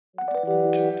Hvad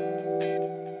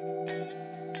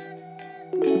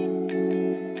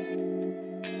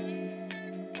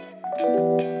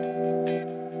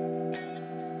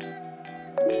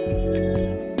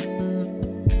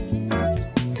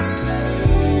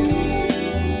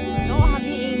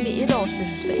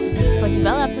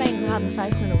er planen? Vi har den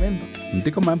 16. november. Men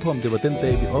det kommer an på, om det var den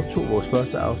dag, vi optog vores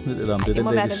første afsnit, eller om det er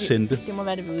den dag, vi sendte. Det må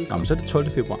være det, vi udkom. Jamen, så er det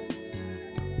 12. februar.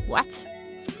 What?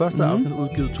 Første afsnit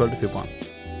udgivet 12. februar.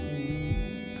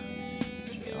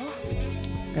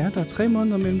 Ja, der er 3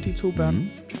 måneder mellem de 2 børn.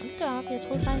 Hold da op. Jeg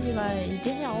troede faktisk, vi var i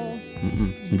det her år.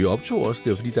 Men vi optog også. Det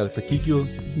var fordi, der gik jo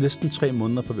næsten 3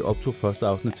 måneder, fra vi optog første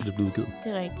afsnit, til det blev udgivet.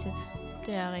 Det er rigtigt.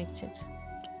 Det er rigtigt.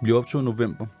 Vi optog i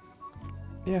november.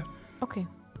 Ja. Okay.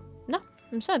 Nå,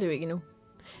 men så er det jo ikke endnu.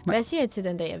 Hvad siger I til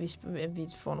den dag, at vi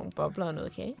får nogle bobler og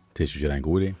noget kage? Det synes jeg, der er en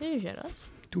god idé. Det synes jeg da også.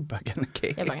 Du vil bare gerne have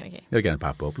kage. Jeg vil bare gerne have kage. Jeg vil gerne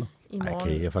bare bobler. I morgen. Ej,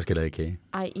 kage. Jeg vil faktisk hellere have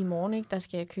kage. I morgen, ikke, der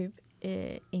skal jeg købe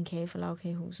en kage fra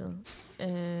Lavkagehuset.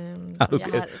 Er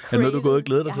noget, du er gået og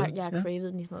glæder dig til? Jeg har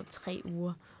cravet den i sådan noget 3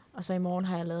 uger. Og så i morgen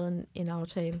har jeg lavet en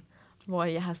aftale, hvor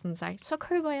jeg har sådan sagt, så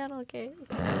køber jeg noget kage.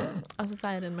 Og så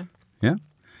tager jeg den med. Ja.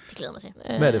 Det glæder mig til.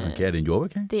 Hvad er det for en kage? Er det en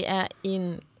jordbærkage? Det er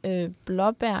en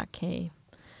blåbærkage.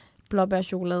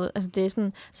 Blåbærchokolade. Altså det er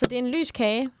sådan, så det er en lys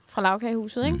kage fra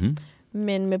Lavkagehuset, ikke? Mm-hmm.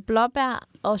 Men med blåbær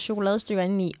og chokoladestykker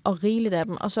indeni, og rigeligt af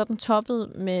dem. Og så er den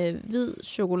toppet med hvid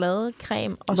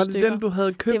chokoladecreme og stykker. Var det den, du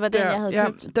havde købt? Det var den, jeg havde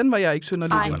købt. Den var jeg ikke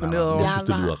synderligt imponeret over. Jeg synes,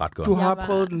 det lyder ret godt. Du har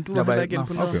prøvet den. Du var heller ikke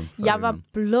imponeret. Okay. Jeg var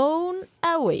blown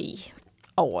away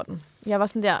over den. Jeg var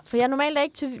sådan der, for jeg normalt er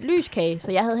ikke til lyskage,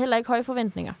 så jeg havde heller ikke høje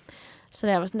forventninger. Så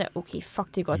der var sådan der, okay, fuck,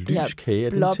 det er godt, lyskage,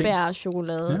 det her blåbær og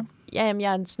chokolade. Ja. Ja, jamen,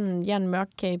 jeg er en mørk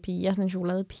kagepige. Jeg er sådan en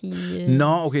chokoladepige. Nå,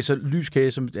 okay, så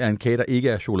lyskage som er en kage, der ikke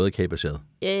er chokoladekagebaseret.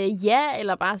 Ja,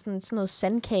 eller bare sådan noget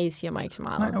sandkage, siger mig ikke så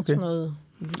meget. Nej, okay. Sådan noget,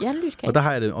 ja, lyskage. Og der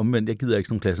har jeg det omvendt. Jeg gider ikke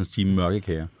sådan klassens time mørke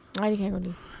kager. Nej, det kan jeg godt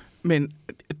lide. Men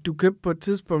du købte på et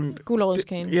tidspunkt...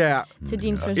 Gulerødskagen. Ja. Til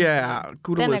din fødselsdag. Ja,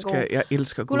 gulerødskage. Jeg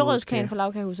elsker gulerødskagen fra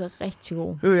Lavkagehuset er rigtig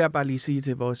god. Det vil jeg bare lige sige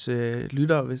til vores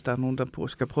lyttere, hvis der er nogen, der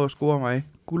skal prøve at score mig.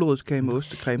 Gulerødskage med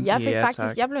ostecreme.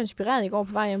 Jeg blev inspireret i går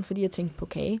på vej hjem, fordi jeg tænkte på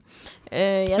kage.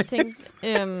 Jeg tænkte...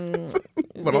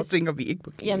 Hvornår tænker vi ikke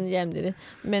på kage? Jamen, det er det.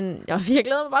 Men jeg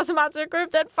glæder mig bare så meget til at købe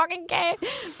den fucking kage.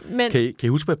 Men... Kan I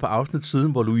huske, hvad på afsnit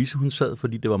siden, hvor Louise hun sad,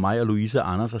 fordi det var mig og Louise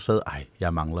og Anders, og sad,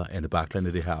 jeg mangler Anne Bakland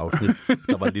i det her afsnit.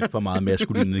 Der var lidt for meget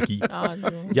maskulin energi.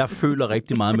 Jeg føler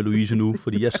rigtig meget med Louise nu,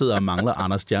 fordi jeg sidder og mangler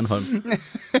Anders Stjernholm.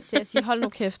 Så jeg siger, hold nu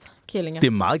kæft, kællinger. Det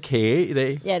er meget kage i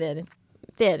dag. Ja, det er det.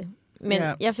 Det er det. Men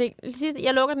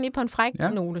jeg lukker den lige på en fræk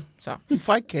note. Så. En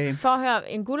fræk kage. For at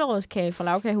høre en gulerødskage fra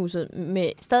Lavkagehuset med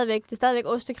det er stadigvæk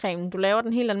ostekremen. Du laver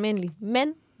den helt almindelig,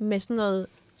 men med sådan noget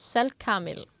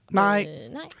saltkaramel. Nej.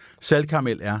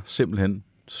 Saltkaramel er simpelthen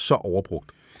så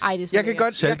overbrugt. Ej, det er jeg kan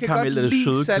godt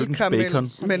lide saltkaramel,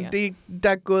 men der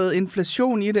er gået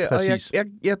inflation i det, præcis. Og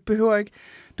jeg behøver ikke...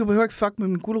 Du behøver ikke fuck med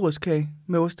min gulerødskage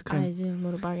med ostekræm. Nej, det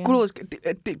må du bare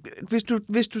gerne.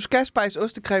 Hvis du skal spice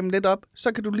ostekræmen lidt op,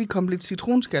 så kan du lige komme lidt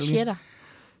citronskal i. Cheddar.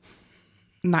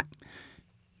 Nej.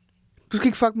 Du skal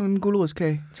ikke fuck med min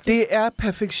gulerødskage. Det er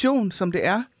perfektion, som det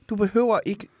er. Du behøver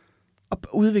ikke at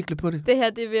udvikle på det. Det her,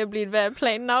 det er ved at blive et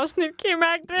hvad-planen-afsnit. Kan I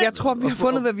mærke det? Jeg tror, vi har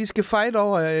fundet, hvad vi skal fight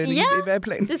over i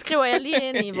hvad-planen. Det skriver jeg lige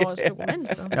ind i vores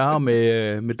dokumenter. Ja,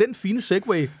 med den fine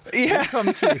segway.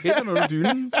 Velkommen til Hænderne og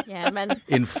Dynen. Ja, man.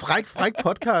 En fræk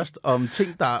podcast om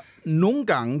ting, der nogle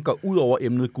gange går ud over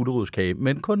emnet gulerødskage,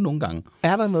 men kun nogle gange.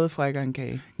 Er der noget frækkere end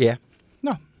kage? Ja.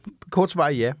 Nå. Kort svar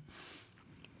ja.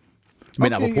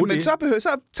 Men men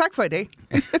så tak for i dag.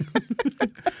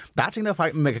 Der er ting, der er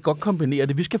frækt, men man kan godt kombinere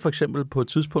det. Vi skal for eksempel på et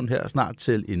tidspunkt her snart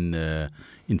til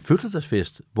en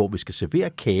fødselsdagsfest, hvor vi skal servere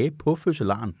kage på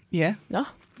fødselaren. Ja. Nå,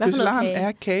 fødselaren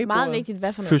er kage. Meget vigtigt,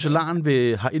 hvad for noget fødselaren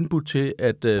har indbudt til,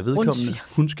 at vedkommende,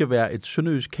 hun skal være et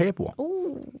sønderjysk kagebord.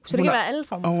 Så det kan være alle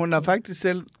former. Og hun har faktisk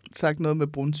selv sagt noget med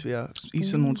brunsviger i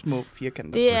sådan nogle små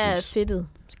firkanter. Det er fedtet.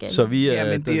 Så vi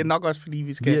er, men det er nok også, fordi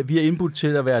vi skal... Vi er indbudt til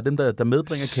at være dem, der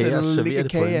medbringer kage og serverer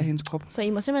det på kage af hendes krop. Så I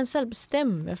må simpelthen selv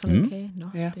bestemme, hvad for noget kage. Nå,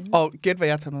 ja. Og gæt, hvad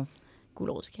jeg tager med.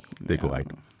 Gulerødskage. Det er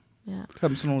korrekt.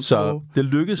 Ja. Så det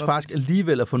lykkedes faktisk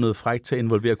alligevel at få noget frækt til at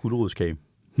involvere gulerødskage.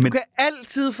 Men... Du kan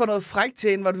altid få noget frækt til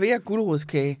at involvere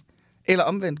gulerødskage. Eller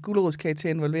omvendt, gulerødskage til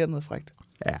at involvere noget frækt.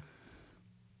 Ja.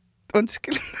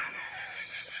 Undskyld.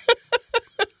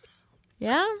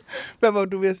 Ja. Hvad var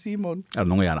du ved at sige, Morten? Er der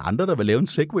nogen af jer andre, der vil lave en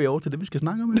segway over til det, vi skal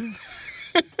snakke om?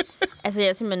 Altså, jeg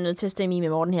er simpelthen nødt til at stemme i med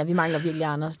Morten her. Vi mangler virkelig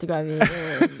Anders. Det gør vi.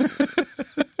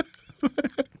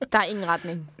 Der er ingen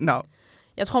retning. No.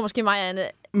 Jeg tror måske mig og Anne...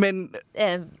 Men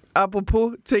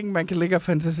apropos ting, man kan ligge og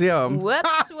fantasere om.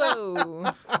 Whoops, wow.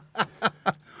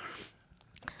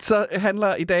 Så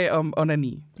handler i dag om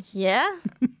onani. Ja.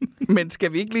 Men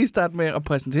skal vi ikke lige starte med at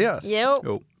præsentere os?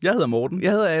 Jo. Jeg hedder Morten.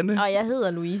 Jeg hedder Anne. Og jeg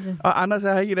hedder Louise. Og Anders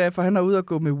er her ikke i dag, for han er ude at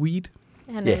gå med weed.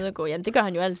 Han er ude at gå. Jamen, det gør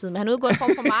han jo altid. Men han er ude at gå en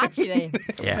form for march i dag.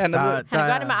 Ja, han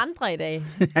gør det med andre i dag.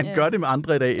 Han gør det med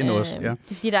andre i dag end os. Ja.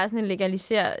 Det er fordi, der er sådan en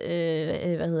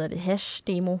legaliser,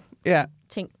 hash-demo. Ja.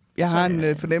 Ting. Jeg har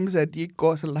en fornemmelse af, at de ikke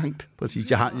går så langt.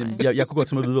 Præcis. Jeg kunne godt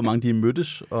tænke mig at vide, hvor mange de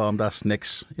mødtes, og om der er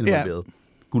snacks involveret. Ja.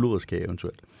 Gulerodskage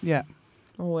eventuelt. Ja.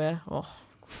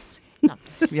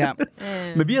 Ja.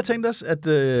 Men vi har tænkt os, at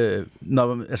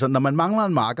når man mangler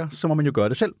en makker, så må man jo gøre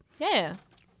det selv. Ja.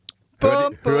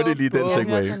 Hør det lige den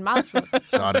segway. Den meget flot.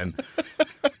 Sådan.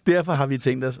 Derfor har vi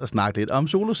tænkt os at snakke lidt om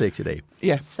solosex i dag.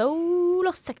 Ja.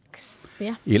 Solosex,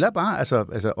 ja. Eller bare,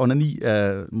 altså onani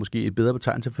er måske et bedre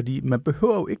betegnelse, fordi man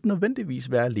behøver jo ikke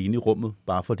nødvendigvis være alene i rummet,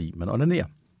 bare fordi man onanerer.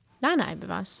 Nej,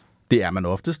 bevares. Det er man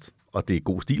oftest, og det er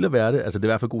god stil at være det. Altså det er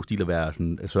i hvert fald god stil at være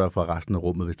sådan, at sørge for, at resten af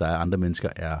rummet, hvis der er andre mennesker,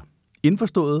 er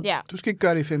indforstået. Ja. Du skal ikke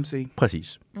gøre det i 5C.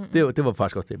 Præcis. Det var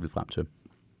faktisk også det, jeg ville frem til.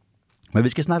 Men vi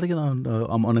skal snakke lidt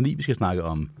om onani. Vi skal snakke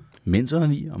om mænds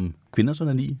onani, om kvinders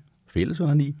onani, fælles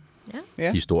onani,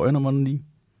 historien om onani.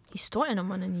 Historien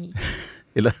om onani.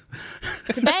 Eller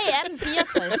tilbage i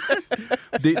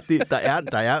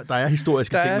 1864. Der er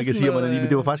historiske ting, man kan sige om onani, men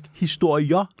det var faktisk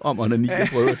historier om onani, jeg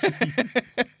prøvede at sige.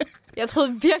 Jeg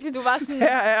troede virkelig, du var sådan...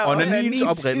 Her er onaniens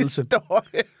oprindelse.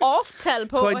 Årstal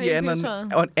på, tror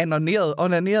de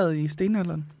onaneret i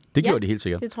stenalderen? Det gjorde de helt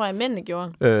sikkert. Det tror jeg, mændene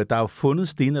gjorde. Der er jo fundet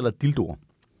stenalder dildoer.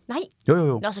 Nej.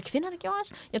 Jo. Nå, så kvinderne gjorde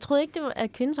også. Jeg troede ikke,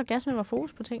 at kvindens orgasme var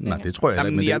fokus på ting. Nej, det tror jeg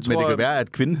ikke. Men det kan være,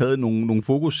 at kvinden havde nogle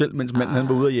fokus selv, mens manden han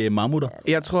var ude at jage mammutter.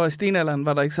 Jeg tror, at i stenalderen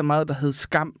var der ikke så meget, der hed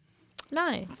skam.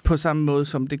 Nej. På samme måde,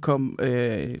 som det kom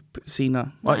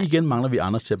senere. Og igen mangler vi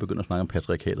Anders til at begynde at snakke om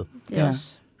patriarkatet.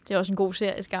 Det er også en god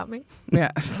serie, skam, ikke? Ja.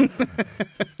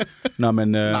 Nå,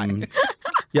 men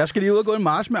jeg skal lige ud og gå en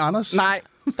march med Anders. Nej.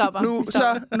 Stopper.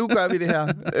 Nu gør vi det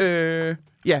her.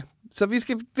 Ja. Så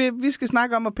vi skal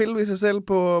snakke om at pille ved sig selv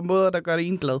på måder, der gør det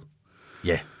en glad.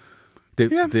 Ja.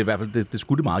 Det er i hvert fald, det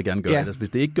skulle det meget gerne gøre. Ja. Hvis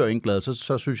det ikke gør en glad,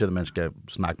 så synes jeg, at man skal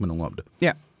snakke med nogen om det.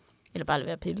 Ja. Eller bare lade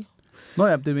være at pille. Nå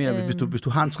ja, det mener jeg. Hvis du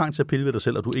har en trang til at pille ved dig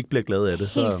selv, og du ikke bliver glad af det,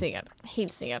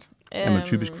 Helt sikkert. Er man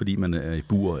typisk, fordi man er i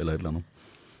bur eller et eller andet.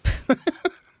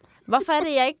 Hvorfor er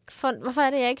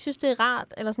det, jeg ikke synes, det er rart?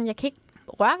 Eller sådan, jeg kan ikke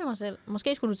røre ved mig selv.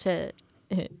 Måske skulle du tage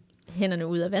hænderne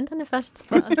ud af vanderne først.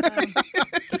 Og så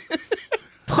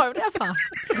prøv derfra.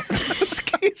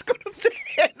 Måske skulle du tage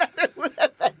hænderne ud af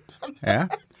vanderne. Ja.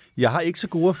 Jeg har ikke så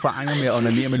gode erfaringer med at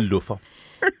onanere med luffer.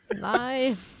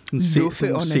 Nej.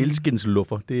 Sådan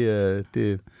sælskindsluffer. Det er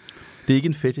ikke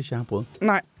en fetish, jeg har prøvet.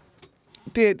 Nej.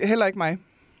 Det er heller ikke mig.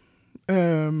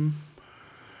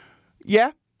 Ja.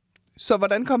 Så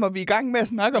hvordan kommer vi i gang med at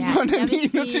snakke om onani?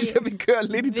 Nu synes jeg, vi kører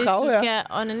lidt i trav her. Hvis du skal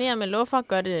onanere med luffer,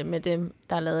 gør det med dem,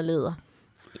 der er lavet læder.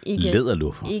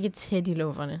 Læderluffer? Ikke tæt i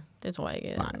lufferne. Det tror jeg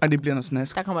ikke. Nej, det bliver noget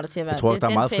snask. Der kommer der til at være. Jeg tror, der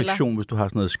er meget friktion, hvis du har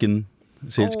sådan noget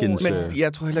sælskins. Men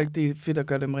jeg tror heller ikke, det er fedt at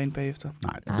gøre dem rent bagefter.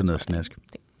 Nej, det bliver noget snask.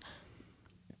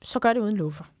 Så gør det uden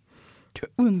luffer.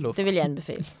 Uden luffer. Det vil jeg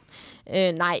anbefale.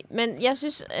 Nej, men jeg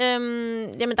synes,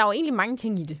 jamen der er jo egentlig mange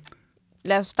ting i det.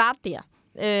 Lad os starte der.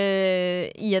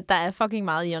 I at der er fucking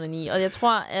meget i onani. Og jeg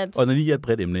tror, at onani er et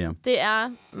bredt emne, ja. Det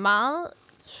er meget,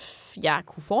 jeg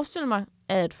kunne forestille mig,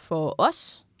 at for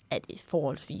os er det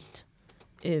forholdsvist.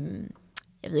 Jeg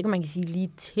ved ikke, om man kan sige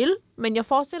lige til, men jeg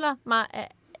forestiller mig,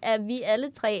 at vi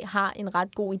alle tre har en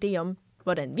ret god idé om,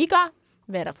 hvordan vi gør,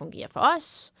 hvad der fungerer for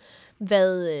os,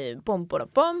 hvad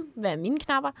hvad er mine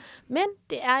knapper. Men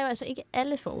det er jo altså ikke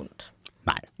alle for ondt.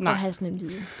 Nej. At have sådan en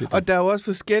viden. Og der er jo også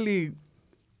forskellige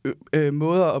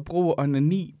måder at bruge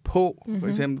onani på. For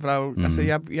eksempel, der er jo, altså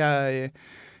jeg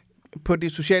på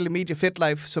det sociale medie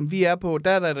FetLife, som vi er på,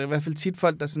 der er der i hvert fald tit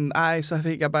folk, der sådan, så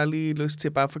fik jeg bare lige lyst til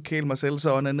at bare forkæle mig selv,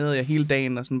 så onanerede jeg hele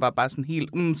dagen, og sådan var bare sådan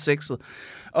helt sexet.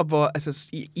 Og hvor, altså,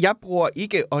 jeg bruger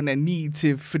ikke onani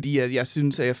til, fordi at jeg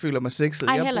synes, at jeg føler mig sexet.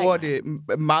 Jeg bruger det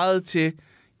meget til,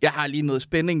 jeg har lige noget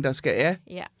spænding, der skal af.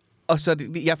 Ja. Og så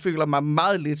jeg føler mig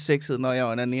meget lidt sexet, når jeg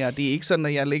onanerer. Det er ikke sådan,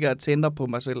 at jeg ligger og tænder på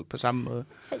mig selv på samme måde.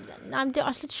 Nej, men det er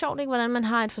også lidt sjovt, ikke, hvordan man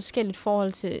har et forskelligt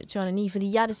forhold til onani,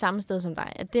 fordi jeg er det samme sted som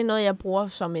dig. At det er noget, jeg bruger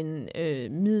som en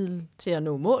middel til at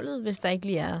nå målet, hvis der ikke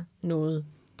lige er noget,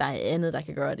 der er andet, der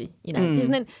kan gøre det. Det er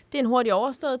sådan det er en hurtigt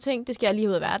overstået ting. Det skal jeg lige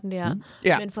ud af verden, det her.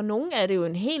 Ja. Men for nogen er det jo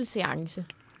en hel seance.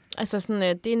 Altså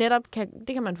sådan, det er netop,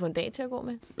 det kan man få en dag til at gå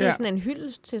med. Det er sådan en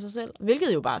hyldest til sig selv,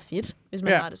 hvilket jo bare er fedt, hvis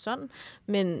man har det sådan.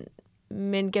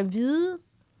 Men kan vide,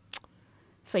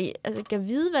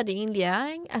 hvad det egentlig er,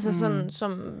 ikke? Altså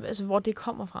sådan, hvor det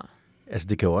kommer fra. Altså,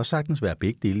 det kan jo også sagtens være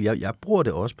begge dele. Jeg bruger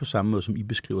det også på samme måde, som I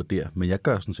beskriver der, men jeg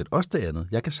gør sådan set også det andet.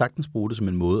 Jeg kan sagtens bruge det som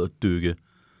en måde at dykke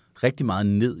rigtig meget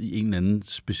ned i en eller anden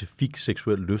specifik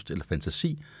seksuel lyst eller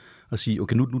fantasi, og sige,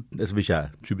 okay, nu altså hvis jeg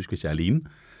er alene,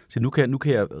 så nu kan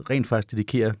jeg rent faktisk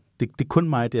dedikere, det er kun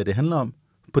mig, det handler om.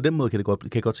 På den måde kan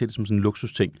jeg godt se det som sådan en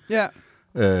luksusting. Ja.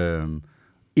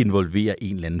 Involvere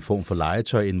en eller anden form for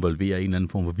legetøj, involvere en eller anden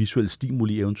form for visuel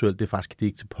stimuli eventuelt. Det er faktisk det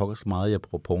ikke til pokker så meget, jeg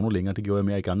bruger porno længere. Det gjorde jeg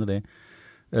mere i gamle dage.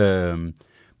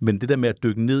 Men det der med at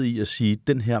dykke ned i og sige,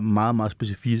 den her meget, meget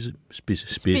specifikke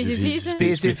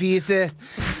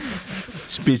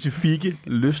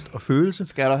lyst og følelse.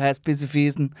 Skal du have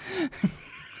specifisen?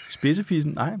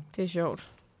 Specifisen? Nej. Det er sjovt.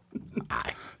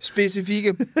 Nej.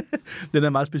 Specifikke. Den er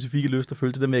meget specifikke lyst og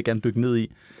følelse, den vil jeg gerne dykke ned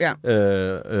i. Ja.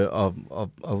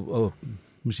 Og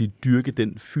dyrke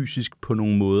den fysisk på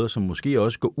nogle måder, som måske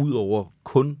også går ud over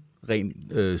kun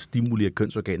ren stimuli af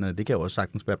kønsorganerne. Det kan jo også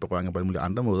sagtens være berøring på alle mulige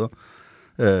andre måder,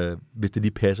 hvis det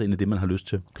lige passer ind i det, man har lyst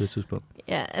til på et tidspunkt.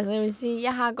 Ja, altså jeg vil sige,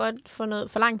 jeg har godt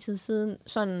for lang tid siden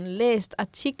sådan læst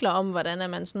artikler om, hvordan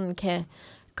man sådan kan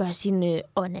gøre sin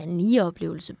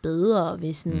onani-oplevelse bedre,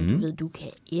 hvis sådan, du kan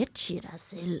edge dig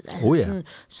selv. Altså sådan,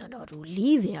 så når du er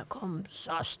lige ved at komme,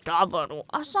 så stopper du,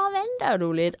 og så venter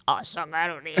du lidt, og så gør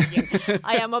du det igen.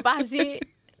 Og jeg må bare sige,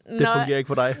 det fungerer ikke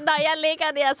for dig. Når jeg ligger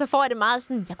der, så får jeg det meget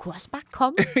sådan, jeg kunne også bare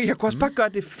komme. Jeg kunne også bare gøre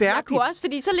det færdigt. Jeg kunne også,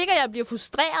 fordi så ligger jeg og bliver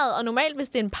frustreret, og normalt, hvis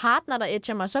det er en partner, der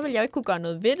edger mig, så vil jeg jo ikke kunne gøre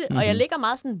noget ved det. Og jeg ligger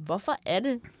meget sådan, hvorfor er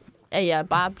det, at jeg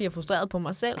bare bliver frustreret på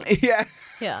mig selv?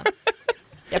 Ja.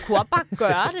 Jeg kunne også bare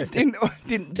gøre det. Det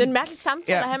er en mærkelig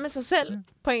samtale at have med sig selv,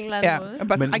 på en eller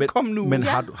anden måde. Men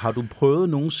har du prøvet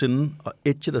nogensinde at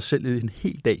edge dig selv en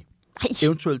hel dag?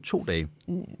 Eventuelt 2 dage?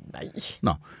 Nej.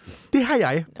 Nå, det har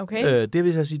jeg. Okay. Det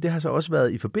vil jeg sige, det har så også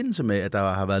været i forbindelse med, at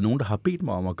der har været nogen, der har bedt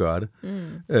mig om at gøre det.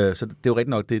 Så det er jo rigtigt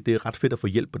nok, det er ret fedt at få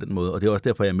hjælp på den måde, og det er også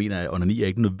derfor, jeg mener, at onani er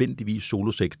ikke nødvendigvis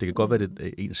solosex. Det kan godt være, det er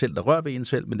en selv, der rører ved en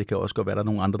selv, men det kan også godt være, at der er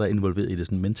nogle andre, der er involveret i det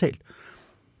sådan mentalt.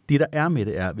 Det, der er med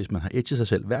det, er, hvis man har edget sig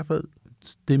selv, i hvert fald,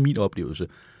 det er min oplevelse,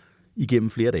 igennem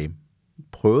flere dage,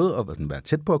 prøvet at være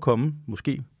tæt på at komme,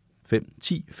 måske 5,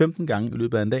 10, 15 gange i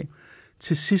løbet af en dag,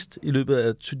 til sidst i løbet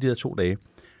af de der 2 dage,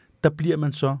 der bliver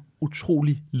man så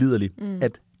utrolig liderlig,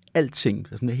 at alting,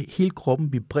 altså hele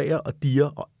kroppen vibrerer og dirrer,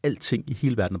 og alting i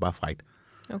hele verden er bare frækt.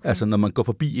 Okay. Altså, når man går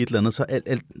forbi et eller andet, så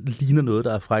alt ligner noget,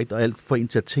 der er frækt, og alt får en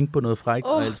til at tænke på noget frækt.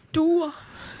 Og alt. Duer.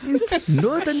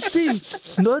 Noget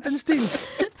af den stil.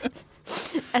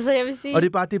 Altså, jeg vil sige... Og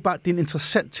det er en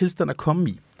interessant tilstand at komme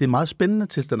i. Det er en meget spændende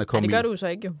tilstand at komme i. Ja, det gør du så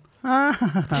ikke, jo.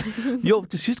 Jo,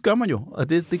 til sidst gør man jo. Og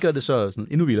det gør det så sådan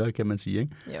endnu vildere, kan man sige,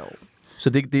 ikke? Jo. Så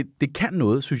det kan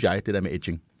noget, synes jeg, det der med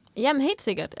edging. Jamen, helt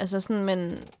sikkert. Altså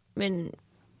sådan, men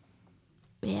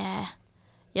ja...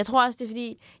 Jeg tror også, det er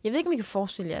fordi... Jeg ved ikke, om I kan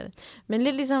forestille jer det. Men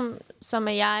lidt ligesom, som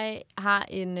at jeg har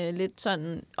en lidt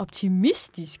sådan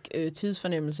optimistisk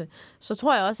tidsfornemmelse, så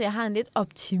tror jeg også, at jeg har en lidt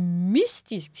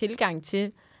optimistisk tilgang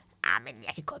til, men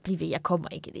jeg kan godt blive ved, jeg kommer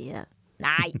ikke i det her.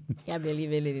 Nej, jeg bliver lige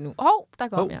ved lidt endnu. Der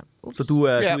kom jeg. Ups. Så du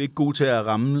er ikke god til at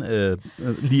ramme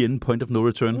lige inden point of no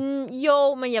return?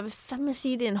 Jo, men jeg vil fandme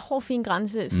sige, at det er en hård, fin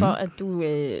grænse for, at du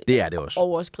det er det også.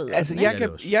 Overskrider. Altså,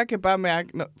 jeg kan bare mærke,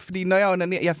 fordi når jeg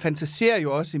onanerer, jeg fantaserer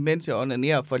jo også, imens jeg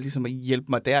onanerer, for ligesom at hjælpe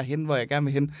mig derhen, hvor jeg gerne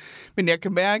vil hen. Men jeg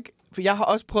kan mærke, for jeg har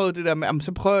også prøvet det der med,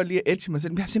 så prøver jeg lige at edge mig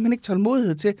selv, men jeg har simpelthen ikke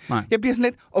tålmodighed til. Nej. Jeg bliver sådan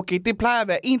lidt, okay, det plejer at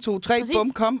være 1, 2, 3,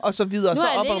 bum, kom, og så videre, og så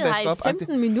op og vaske op. Nu har jeg ligget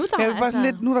her i 15 minutter. Jeg er bare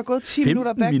sådan lidt, nu er der gået 10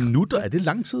 minutter back. 15 minutter? Er det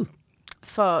lang tid?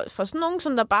 For sådan nogen,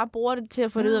 som der bare bruger det til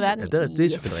at få det ud af verden. Ja,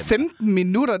 det er 15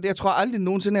 minutter? Jeg tror aldrig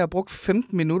nogensinde, jeg har brugt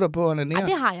 15 minutter på at onanere. Ja,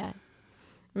 det har jeg.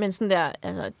 Men sådan der,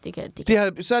 altså, det kan.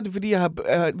 Så er det, fordi jeg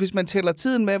har, hvis man tæller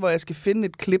tiden med, hvor jeg skal finde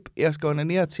et klip, jeg skal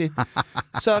onanere til,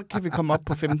 så kan vi komme op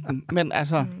på 15. Men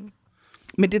altså...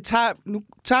 Men nu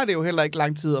tager det jo heller ikke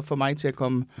lang tid for mig til at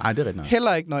komme. Nej, det er rigtigt.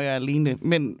 Heller ikke, når jeg er alene.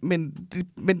 Men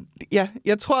ja,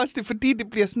 jeg tror også, det er fordi, det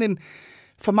bliver sådan en...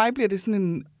 For mig bliver det sådan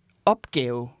en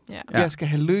opgave, jeg skal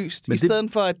have løst. I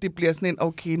stedet for, at det bliver sådan en,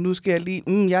 okay, nu skal jeg lige...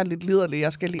 jeg er lidt liderlig,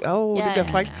 jeg skal lige... det bliver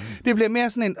frækt. Det bliver mere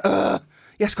sådan en...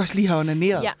 jeg skal også lige have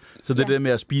onaneret. Ja. Så det er det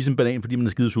med at spise en banan, fordi man er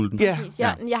skidesulten? Ja.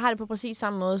 Jeg har det på præcis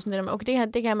samme måde. Sådan det der med, okay,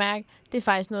 det kan jeg mærke, det er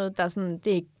faktisk noget, der sådan,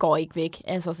 det går ikke væk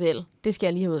af sig selv. Det skal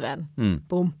jeg lige have ud af verden.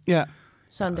 Bum. Ja.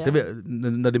 Sådan der.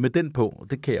 Når det er med den på,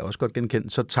 det kan jeg også godt genkende,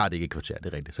 så tager det ikke et kvarter,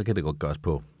 det er rigtigt. Så kan det godt gøres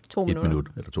på 2 minutter. 1 minut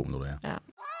eller 2 minutter, ja.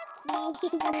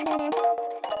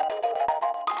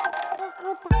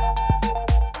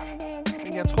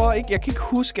 Jeg tror ikke, jeg kan ikke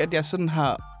huske, at jeg sådan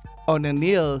har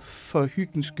onaneret for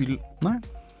hyggens skyld. Nej.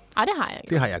 Ej, det har jeg ikke.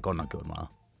 Det har jeg godt nok gjort meget.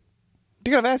 Det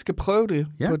kan da være, at jeg skal prøve det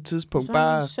på et tidspunkt. Så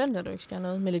bare søndag, du ikke skal have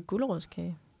noget med lidt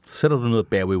gulerodskage. Så sætter du noget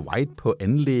Barry White på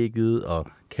anlægget, og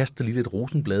kaster lige lidt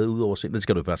rosenblade ud over sengen. Det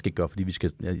skal du faktisk ikke gøre, fordi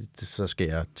så skal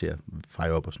jeg til at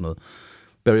feje op og sådan noget.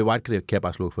 Barry White kan jeg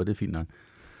bare slukke for, det er fint nok.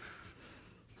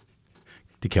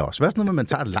 Det kan også være sådan noget, at man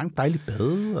tager et langt dejligt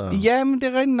bad. Og... Ja, men det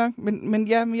er rigtigt nok. Men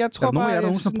jeg tror bare... Er der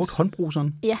nogen, som har brugt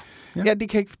håndbruseren? Ja. Ja,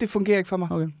 det fungerer ikke for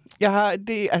mig. Okay. Jeg har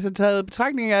taget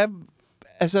betragtning af,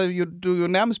 du jo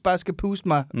nærmest bare skal puste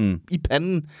mig i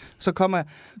panden, så kommer jeg.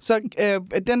 Så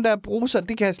den der bruser,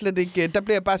 det kan jeg slet ikke... Der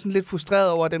bliver jeg bare sådan lidt frustreret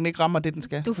over, at den ikke rammer det, den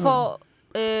skal. Du får...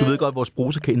 Du ved godt, at vores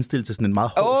bruser kan indstille til sådan en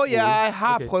meget hård stråle. Jeg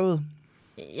har prøvet.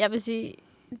 Jeg vil sige,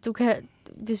 du kan...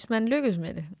 Hvis man lykkes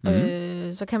med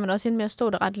det, så kan man også ende med at stå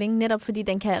der ret længe, netop fordi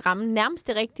den kan ramme nærmest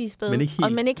det rigtige sted,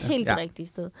 men ikke helt det rigtige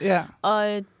sted. Ja.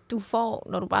 Og du får,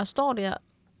 når du bare står der,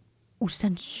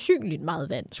 usandsynligt meget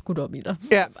vand skudt op i dig.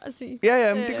 Ja, bare sige.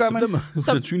 Ja, men det gør man.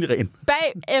 Usandsynligt ren.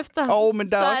 Bagefter... men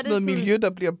der er også noget miljø, der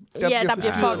bliver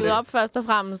fucket op først og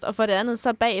fremmest, og for det andet,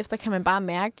 så bagefter kan man bare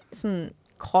mærke sådan...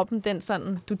 kroppen, den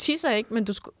sådan... Du tisser ikke, men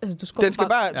du skubber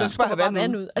bare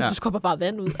vand ud. Altså, du skubber bare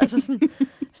vand ud. Altså sådan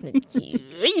en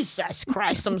Jesus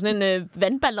Christ, som sådan en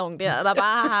vandballon der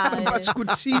bare har... bare skudt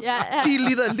 10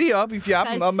 liter lige op i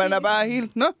fjappen, og man er bare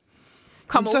helt...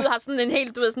 Kommer ud og har sådan en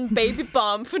helt, sådan en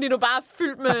babybomb, fordi du bare er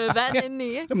fyldt med vand indeni,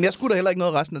 ikke? Jamen, jeg skulle da heller ikke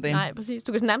noget resten af dagen. Nej, præcis.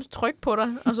 Du kan nærmest trykke på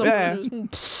dig, og så du sådan...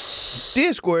 Det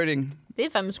er squirting. Det er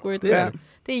fandme squirt. Det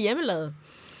er hjemmelavet.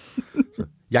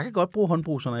 Jeg kan godt bruge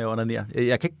håndbruserne, når jeg onanerer.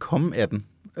 Jeg kan ikke komme af den,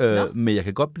 men jeg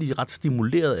kan godt blive ret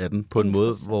stimuleret af den på en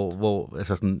måde, hvor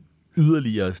altså sådan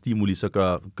yderligere stimuli så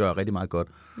gør rigtig meget godt.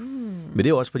 Men det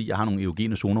er også, fordi jeg har nogle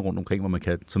erogene zoner rundt omkring, hvor man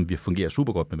kan, som fungerer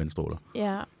super godt med vandstråler.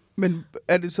 Ja. Men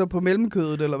er det så på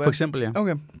mellemkødet, eller hvad? For eksempel, ja.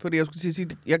 Okay, fordi jeg skulle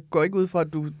sige, jeg går ikke ud fra,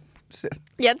 at du...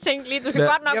 Jeg tænkte lige, du kan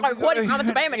godt nok rykke hurtigt frem og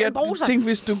tilbage med den bruser.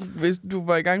 Jeg tænkte, hvis du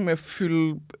var i gang med at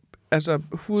fylde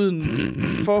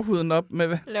forhuden op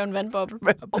med... Lave en vandboble.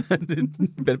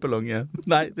 En vandballon, ja.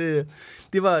 Nej, det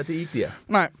er ikke der.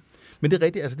 Nej. Men det er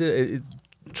rigtigt, altså det er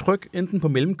tryk enten på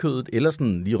mellemkødet, eller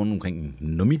sådan lige rundt omkring en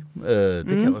nummi. Det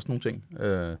kan også nogle ting.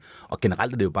 Og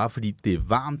generelt er det jo bare, fordi det er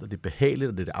varmt, og det er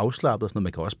behageligt, og det er afslappet og sådan noget.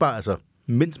 Man kan også bare, altså,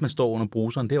 mens man står under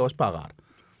bruseren, det er også bare rart.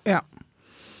 Ja.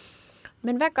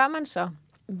 Men hvad gør man så,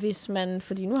 hvis man,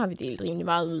 fordi nu har vi delt rimelig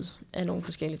meget ud af nogle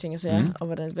forskellige ting, og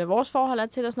hvad vores forhold er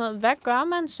til og sådan noget. Hvad gør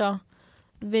man så,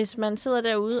 hvis man sidder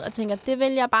derude og tænker, det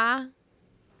vil jeg bare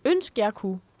ønske, jeg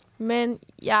kunne, men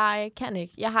jeg kan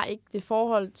ikke. Jeg har ikke det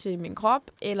forhold til min krop,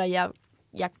 eller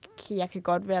jeg kan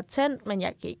godt være tændt, men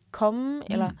jeg kan ikke komme,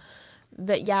 eller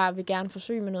jeg vil gerne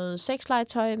forsøge med noget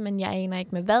sexlegetøj, men jeg aner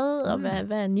ikke med hvad, og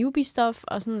hvad er newbie-stof,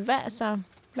 og sådan,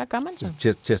 hvad gør man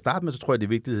så? Til at starte med, så tror jeg, det er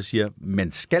vigtigt at sige, at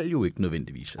man skal jo ikke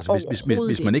nødvendigvis. Altså,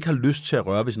 hvis man ikke har lyst til at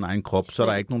røre ved sin egen krop, så er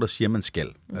der ikke nogen, der siger, at man skal.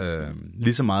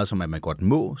 Lige så meget som at man godt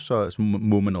må, så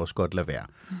må man også godt lade være.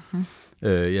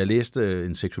 Jeg læste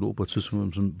en seksolog på et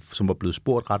tidspunkt, som var blevet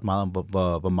spurgt ret meget om,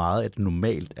 hvor meget er det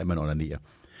normalt, at man onanerer.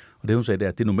 Og det hun sagde, det er,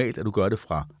 at det er normalt, at du gør det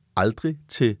fra aldrig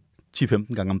til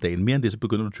 10-15 gange om dagen. Mere end det, så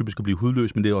begynder du typisk at blive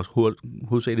hudløs, men det er også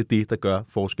hovedsageligt det, der gør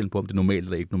forskellen på, om det er normalt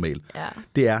eller ikke normalt. Ja.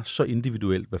 Det er så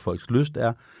individuelt, hvad folks lyst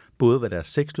er, både hvad deres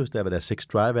sexlyst er, hvad deres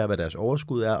sexdrive er, hvad deres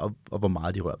overskud er, og hvor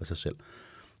meget de rører ved sig selv.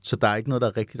 Så der er ikke noget, der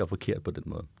er rigtigt og forkert på den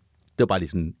måde. Det var bare lige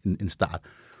sådan en start.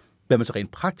 Hvad man så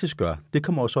rent praktisk gør, det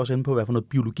kommer også ind på, hvad for noget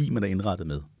biologi man er indrettet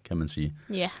med, kan man sige.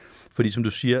 Ja. Fordi som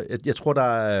du siger, jeg tror, der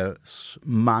er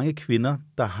mange kvinder,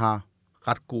 der har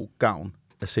ret god gavn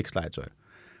af sexlegetøj.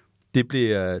 Det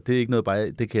er ikke noget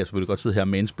bare, det kan jeg selvfølgelig godt sidde her og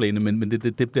mansplaine, men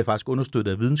det bliver faktisk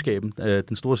understøttet af videnskaben.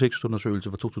 Den store sexundersøgelse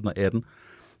fra 2018,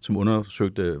 som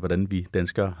undersøgte, hvordan vi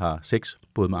danskere har sex,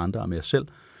 både med andre og med os selv,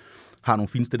 har nogle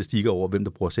fine statistikker over, hvem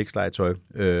der bruger sexlegetøj.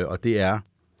 Og det er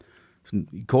sådan,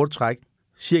 i kort træk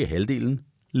cirka halvdelen,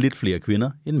 lidt flere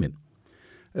kvinder end mænd.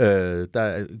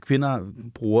 Kvinder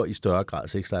bruger i større grad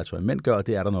sexlegetøj end mænd gør, og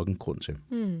det er der nok en grund til.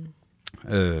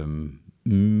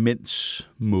 Mænds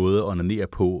måde at onanere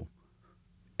på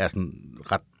er sådan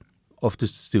ret ofte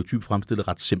stereotyp fremstillet,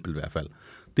 ret simpelt i hvert fald.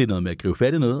 Det er noget med at gribe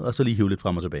fat i noget, og så lige hive lidt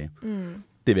frem og tilbage.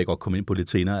 Det vil jeg godt komme ind på lidt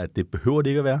senere, at det behøver det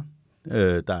ikke at være.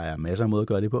 Der er masser af måder at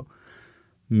gøre det på.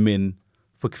 Men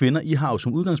for kvinder, I har jo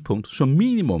som udgangspunkt, som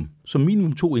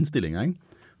minimum 2 indstillinger, ikke?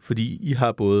 Fordi I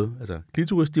har både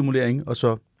klitorisstimulering og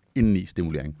så indeni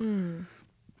stimulering.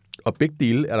 Og begge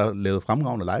dele er der lavet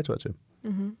fremragende legetøj til.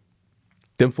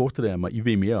 Dem forestiller jeg mig, I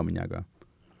ved mere om, end jeg gør.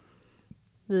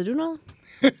 Ved du noget?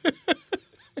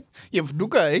 Jamen, du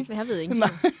gør ikke. Jeg ved ikke.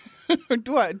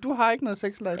 Du har ikke noget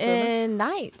sexlegetøj?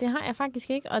 Nej, det har jeg faktisk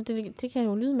ikke, og det kan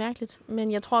jo lyde mærkeligt.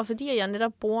 Men jeg tror, fordi jeg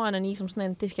netop bruger onani som sådan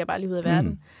en, det skal jeg bare lige ud af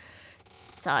verden,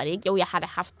 så er det ikke. Jo, jeg har da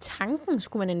haft tanken,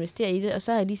 skulle man investere i det, og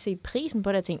så har jeg lige set prisen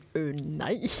på det og tænkt,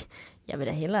 nej, jeg vil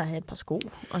da hellere have et par sko,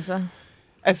 og så...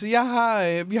 Altså,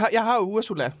 jeg har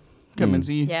Ursula, kan man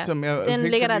sige. Ja. Som jeg den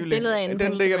ligger der et billede af inde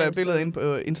den ligger der et billede inde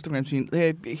på Instagram.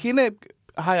 Hende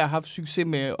har jeg haft succes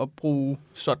med at bruge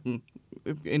sådan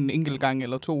en enkelt gang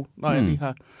eller to, når jeg lige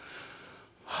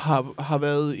har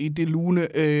været i det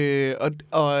lune.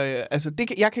 Altså,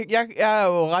 jeg er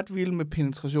jo ret vild med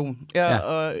penetration.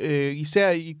 Og især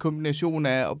i kombination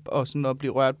af og sådan at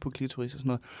blive rørt på klitoris og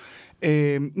sådan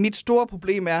noget. Mit store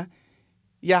problem er,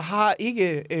 jeg har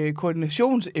ikke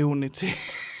koordinationsevne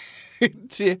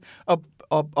til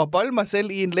at bolde mig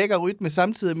selv i en lækker rytme,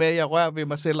 samtidig med, at jeg rører ved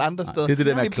mig selv andre steder. Det er det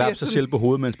der med at klappe sig selv på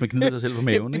hovedet, mens man gnider sig selv på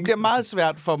maven. Det bliver meget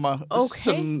svært for mig. Okay.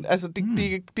 Sådan, altså,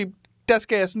 der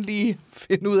skal jeg sådan lige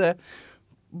finde ud af,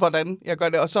 hvordan jeg gør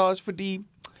det. Og så også fordi,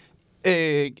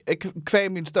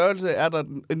 kvæg min størrelse, er der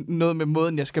noget med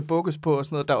måden, jeg skal bukkes på, og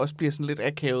sådan noget, der også bliver sådan lidt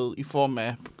akavet i form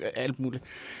af alt muligt.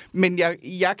 Men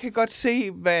jeg kan godt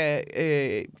se, hvad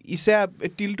især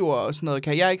dildoer og sådan noget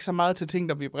kan. Jeg er ikke så meget til ting,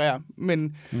 der vibrerer,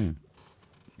 men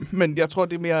jeg tror,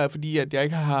 det er mere fordi, at jeg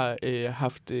ikke har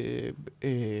haft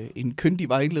en kyndig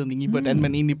vejledning i, hvordan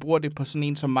man egentlig bruger det på sådan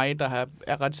en som mig, der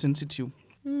er ret sensitiv.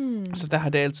 Så der har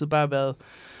det altid bare været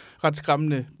ret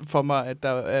skræmmende for mig, at der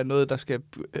er noget, der skal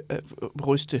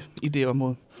ryste i det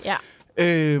område. Ja.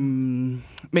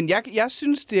 Men jeg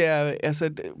synes, det er... Altså,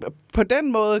 på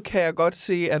den måde kan jeg godt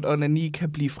se, at onani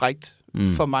kan blive frægt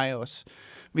for mig også.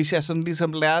 Hvis jeg sådan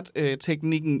ligesom lærte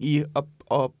teknikken i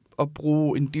at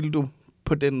bruge en dildo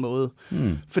på den måde.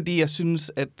 Fordi jeg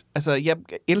synes, at... Altså, jeg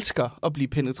elsker at blive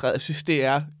penetreret. Jeg synes, det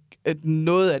er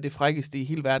noget af det frækkeste i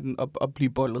hele verden at blive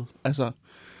bollet. Altså...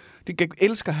 Jeg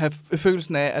elsker at have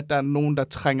følelsen af, at der er nogen, der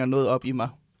trænger noget op i mig.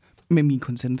 Med min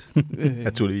consent.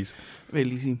 Naturligvis. Vil jeg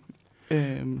lige sige.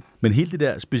 Men helt det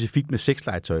der specifikt med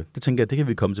sexlegetøj, det tænker jeg, det kan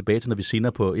vi komme tilbage til, når vi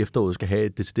senere på efteråret skal have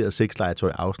et decideret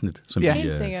sexlegetøj-afsnit, som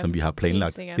vi har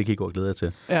planlagt. Det kan I gå og glæde jer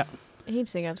til. Ja. Helt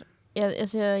sikkert.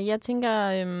 Jeg tænker,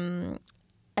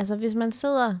 altså hvis man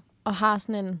sidder og har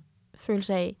sådan en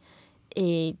følelse af,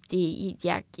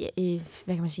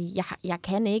 hvad kan man sige, jeg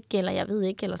kan ikke, eller jeg ved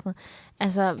ikke, eller sådan noget.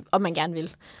 Altså, og man gerne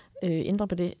vil ændre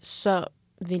på det, så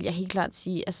vil jeg helt klart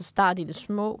sige, altså start i det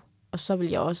små, og så vil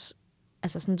jeg også,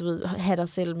 altså sådan, du ved, have dig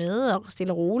selv med, og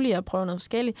stille roligt, og prøve noget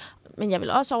forskelligt. Men jeg vil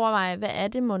også overveje, hvad er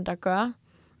det, der gør,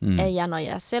 at jeg, når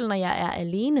jeg er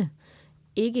alene,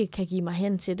 ikke kan give mig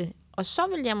hen til det. Og så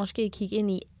vil jeg måske kigge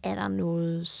ind i, er der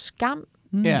noget skam?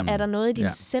 Er der noget i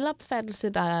din selvopfattelse,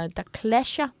 der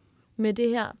clasher med det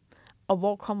her, og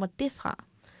hvor kommer det fra?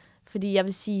 Fordi jeg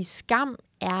vil sige, skam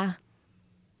er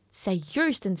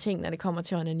seriøst en ting, når det kommer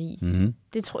til onani.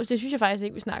 Det synes jeg faktisk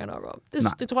ikke, vi snakker nok om.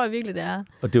 Det tror jeg virkelig, det er.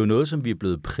 Og det er jo noget, som vi er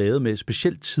blevet præget med,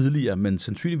 specielt tidligere, men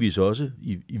sandsynligvis også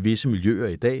i visse miljøer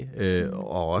i dag,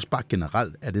 og også bare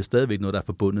generelt, er det stadigvæk noget, der er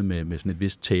forbundet med sådan et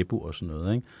vist tabu og sådan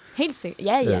noget, ikke? Helt sikkert.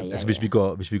 Ja. Altså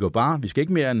hvis vi går bare, vi skal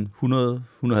ikke mere end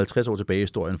 100-150 år tilbage i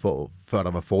historien, før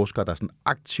der var forskere, der sådan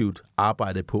aktivt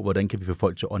arbejdede på, hvordan kan vi få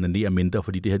folk til at onanere mindre,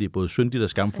 fordi det her det er både syndigt og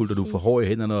skamfuldt, og du får hår i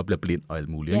hænderne og bliver blind og alt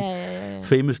muligt. Ikke? Ja.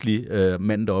 Famously,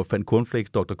 manden, der opfandt cornflakes,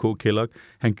 Dr. K. Kellogg,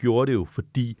 han gjorde det jo,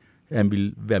 fordi han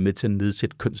ville være med til at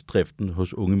nedsætte kønsdriften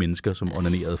hos unge mennesker, som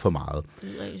onanerede for meget.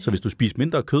 Så hvis du spiser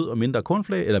mindre kød og mindre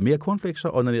cornflakes, eller mere cornflakes, så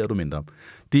onanerer du mindre.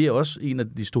 Det er også en af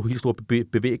de helt store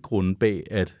bevæggrunde bag,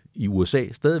 at i USA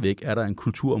stadigvæk er der en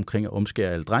kultur omkring at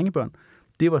omskære alle drengebørn.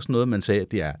 Det var sådan noget, man sagde,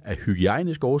 at det er af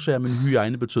hygiejniske årsager, men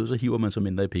hygiejne betød, så hiver man sig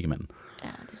mindre i pikkemanden. Ja,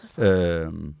 det er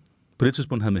så på det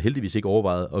tidspunkt havde man heldigvis ikke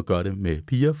overvejet at gøre det med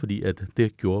piger, fordi at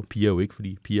det gjorde piger jo ikke,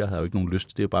 fordi piger havde jo ikke nogen lyst.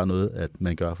 Det er jo bare noget, at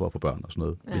man gør for at få børn og sådan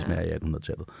noget, hvis man er i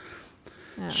 1800-tallet.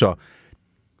 Ja. Så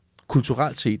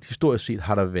kulturelt set, historisk set,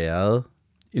 har der været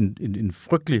en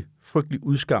frygtelig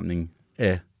udskamning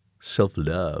af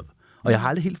self-love. Og jeg har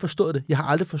aldrig helt forstået det. Jeg har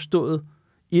aldrig forstået,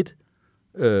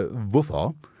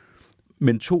 hvorfor,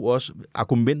 men også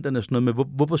argumenterne sådan noget med,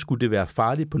 hvorfor skulle det være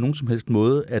farligt på nogen som helst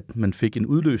måde, at man fik en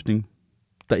udløsning,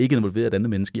 der ikke er involveret et andet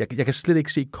menneske. Jeg kan slet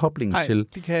ikke se koblingen til... Nej,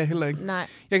 det kan jeg heller ikke. Nej.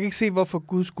 Jeg kan ikke se, hvorfor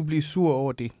Gud skulle blive sur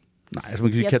over det. Nej, altså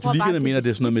man kan sige, katolikkerne mener, det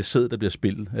er sådan noget med sæd, der bliver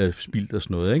spildt og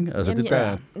sådan noget, ikke? Altså, jamen, det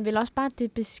der... Jeg vil også bare, det er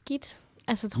beskidt.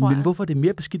 Altså, tror men hvorfor er det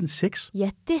mere beskidt end sex? Ja,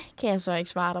 det kan jeg så ikke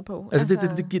svare dig på. Altså,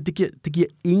 det giver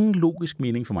ingen logisk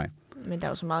mening for mig. Men der er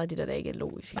jo så meget af det, der ikke er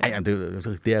logisk. Nej,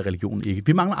 det er religionen ikke.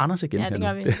 Vi mangler Anders igen. Ja, det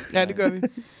gør vi. Ja, det gør vi.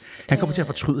 Han kommer til at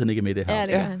fortryde, han ikke er med i det her. Ja, det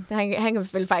gør han. Han kan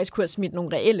vel faktisk kunne have smidt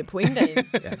nogle reelle pointer ind.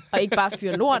 Og ikke bare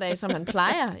fyre lort af, som han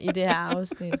plejer i det her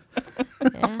afsnit.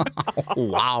 Ja.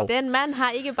 Wow. Den mand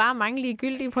har ikke bare mange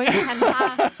ligegyldige pointer.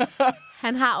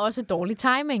 Han har også dårlig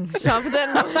timing. Så på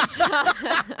den måde, så...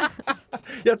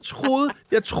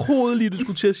 Jeg troede lige, du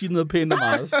skulle til at sige noget pænt om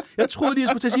Anders. Jeg troede lige, jeg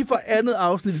skulle til at sige for andet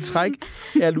afsnit i træk,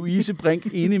 er Louise Brink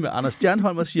enig med Anders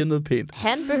Stjernholm og siger noget pænt.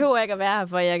 Han behøver ikke at være her,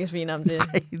 for at jeg kan svine ham til.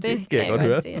 Nej, det kan jeg godt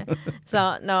høre. Sige.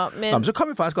 Men så kom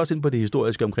vi faktisk også ind på det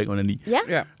historiske omkring onani. Ja,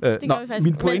 det gør vi faktisk.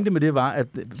 Min pointe med det var, at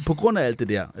på grund af alt det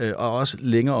der, og også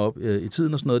længere op i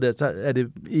tiden og sådan noget der, så er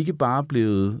det ikke bare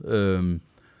blevet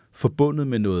forbundet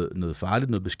med noget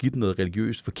farligt, noget beskidt, noget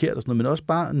religiøst forkert og sådan noget, men også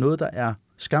bare noget, der er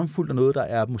skamfuldt, og noget, der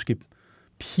er måske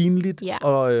pinligt,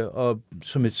 og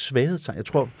som et svaghedstegn. Jeg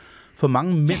tror, for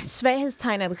mange mænd... Ja,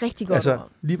 svaghedstegn er et rigtig godt ord.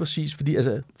 Lige præcis, fordi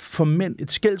for mænd,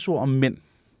 et skældsord om mænd,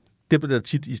 det bliver der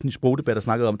tit i sådan en sprogdebat, der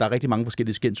snakker om, der er rigtig mange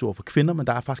forskellige skældsord for kvinder, men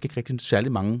der er faktisk ikke rigtig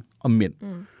særlig mange om mænd.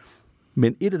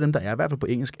 Men et af dem, der er i hvert fald på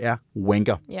engelsk, er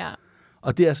wanker. Ja.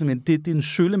 Og det er simpelthen, det er en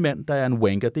sølle mand, der er en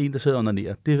wanker. Det er en, der sidder under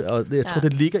nær. Jeg tror,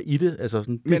 det ligger i det. Altså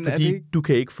sådan, det er fordi, du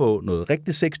kan ikke få noget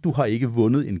rigtig sex. Du har ikke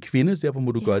vundet en kvinde, derfor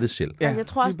må du gøre det selv. Ja, jeg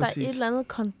tror også, der er et eller andet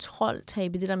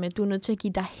kontroltab i det der med, at du er nødt til at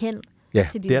give dig hen. Ja,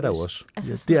 det er der jo også.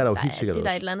 Altså, det er der jo helt sikkert også. Det er der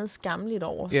også. et eller andet skamligt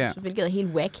over, hvilket er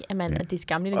helt whack, at det er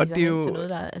skamligt at give sig hen til noget,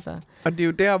 der... Altså... Og det er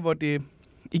jo der, hvor det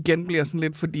igen bliver sådan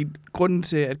lidt, fordi grunden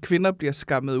til, at kvinder bliver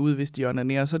skammet ud, hvis de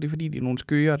onanerer, så er det fordi, de er nogle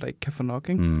skøger, der ikke kan få nok,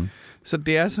 ikke? Så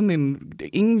det er sådan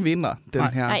ingen vinder, den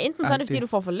her. Nej, enten så er det, fordi du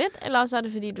får for lidt, eller så er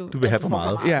det, fordi du vil have for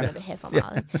meget. Vil have for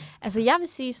meget. Altså, jeg vil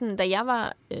sige sådan, da jeg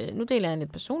var... nu deler jeg en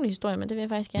lidt personlig historie, men det vil jeg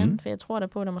faktisk gerne, for jeg tror der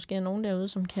på, at der måske er nogen derude,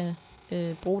 som kan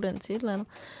bruge den til et eller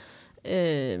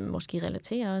andet. Måske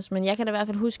relatere også. Men jeg kan da i hvert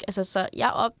fald huske, altså, så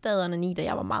jeg opdagede onani, da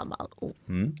jeg var meget, meget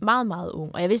ung. Meget, meget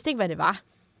ung. Og jeg vidste ikke, hvad det var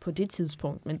på det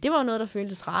tidspunkt. Men det var jo noget, der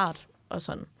føltes rart og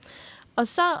sådan.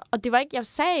 Og det var ikke, jeg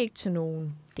sagde ikke til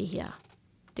nogen det her.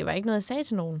 Det var ikke noget, jeg sagde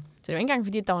til nogen. Så det var ikke engang,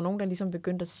 fordi der var nogen, der ligesom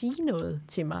begyndte at sige noget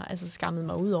til mig. Altså skammede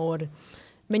mig ud over det.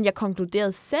 Men jeg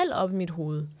konkluderede selv op i mit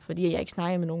hoved, fordi jeg ikke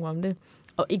snakkede med nogen om det,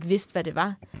 og ikke vidste, hvad det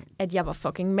var, at jeg var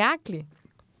fucking mærkelig.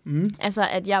 Altså,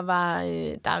 at jeg var...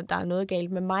 der er noget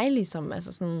galt med mig, ligesom.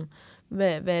 Altså sådan,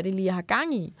 hvad er det lige, jeg har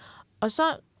gang i? Og så,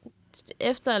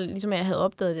 efter ligesom jeg havde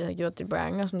opdaget det, jeg havde gjort det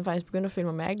bange, og sådan faktisk begyndte at føle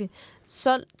mig mærkelig,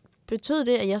 så betød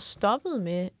det, at jeg stoppede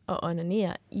med at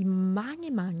onanere i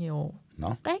mange, mange år.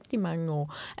 Rigtig mange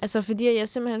år. Altså, fordi jeg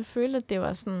simpelthen følte, at det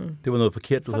var sådan... Det var noget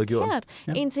forkert, du havde gjort.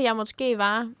 Ja. Indtil jeg måske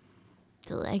var,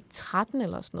 det ved jeg ikke, 13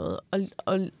 eller sådan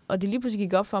noget. Og det lige pludselig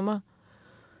gik op for mig.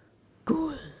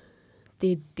 Gud,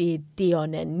 det er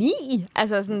onani.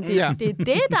 Altså sådan, det er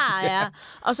det, der er.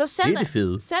 Og så selv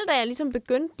da jeg ligesom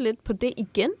begyndte lidt på det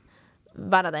igen,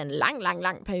 var der da en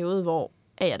lang periode, hvor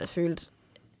jeg da følte,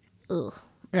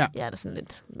 jeg er da sådan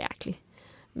lidt mærkelig.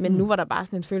 Men nu var der bare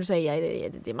sådan en følelse af,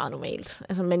 at det er meget normalt.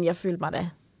 Altså, men jeg følte mig da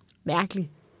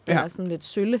mærkelig. Eller sådan lidt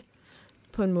sølle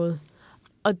på en måde.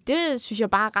 Og det synes jeg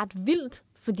bare er ret vildt,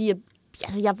 fordi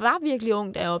jeg var virkelig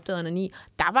ung, da jeg opdagede onani.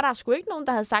 Der var der sgu ikke nogen,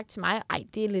 der havde sagt til mig,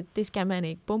 det skal man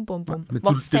ikke. Bum, bum, bum. Men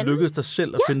det lykkedes dig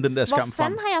selv at finde den der skam frem. Hvor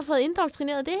fanden har jeg fået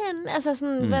indoktrineret det henne? Altså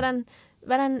sådan,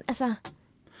 hvordan, altså,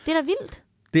 det er da vildt.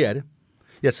 Det er det.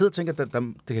 Jeg sidder og tænker,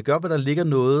 det kan godt være, der ligger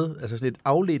noget, altså sådan et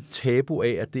afledt tabu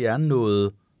af, at det er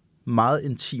noget meget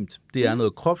intimt. Det er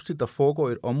noget kropsligt, der foregår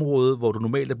i et område, hvor du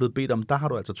normalt er blevet bedt om, der har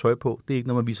du altså tøj på. Det er ikke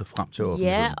noget, man viser frem til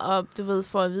offentligheden. Ja, og du ved,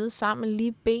 for at vide sammen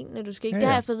lige benene, du skal ikke. Det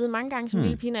har jeg fået at vide mange gange som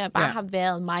lille pige, når jeg bare har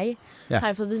været mig. Har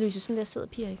jeg fået at vide, Louise, sådan der sidder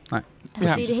piger ikke. Nej.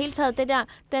 Altså det er det hele taget,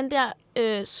 den der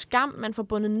skam, man får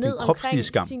bundet ned omkring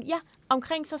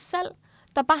omkring sig selv,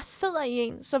 der bare sidder i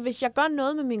en. Så hvis jeg gør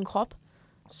noget med min krop,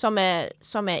 som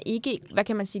er ikke, hvad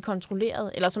kan man sige,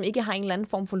 kontrolleret, eller som ikke har en eller anden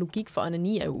form for logik, for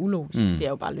onani er jo ulogisk, det er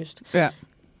jo bare lyst,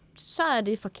 så er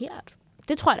det forkert.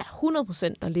 Det tror jeg da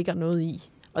 100% der ligger noget i.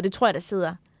 Og det tror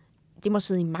jeg, det må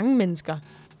sidde i mange mennesker.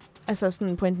 Altså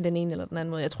sådan på enten den ene eller den anden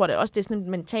måde. Jeg tror det også, det er sådan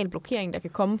en mental blokering, der kan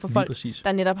komme for folk,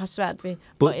 der netop har svært ved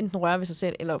at enten røre ved sig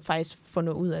selv, eller faktisk få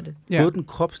noget ud af det. Ja. Både den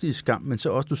kropslige skam, men så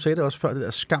også, du sagde det også før, det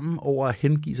der skammen over at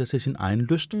hengive sig til sin egen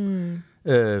lyst.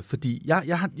 Fordi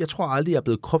jeg tror aldrig, jeg er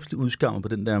blevet kropsligt udskammet på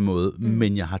den der måde,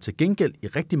 men jeg har til gengæld i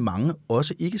rigtig mange,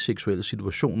 også ikke-seksuelle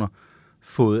situationer,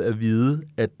 fået at vide,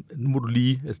 at nu må du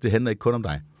lige, altså det handler ikke kun om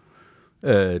dig.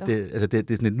 Det er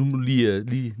sådan, at nu må du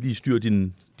lige styre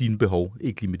dine behov.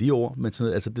 Ikke lige med de ord, men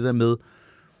sådan, altså det der med,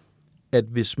 at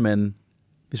hvis man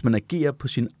agerer på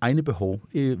sine egne behov,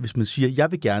 hvis man siger,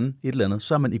 jeg vil gerne et eller andet,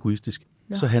 så er man egoistisk.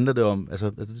 Ja. Så handler det om,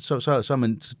 så er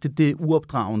man, det er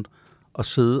uopdragent at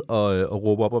sidde og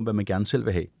råbe op om, hvad man gerne selv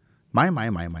vil have.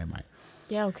 Mig.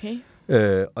 Ja, okay.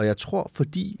 Og jeg tror,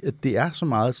 fordi at det er så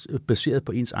meget baseret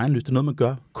på ens egen lyst, det er noget, man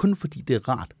gør, kun fordi det er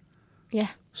rart. Ja.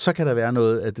 Så kan der være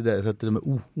noget af det der, altså det der med,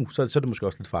 så er det måske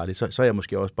også lidt farligt. Så er jeg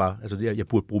måske også bare, altså jeg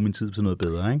burde bruge min tid til noget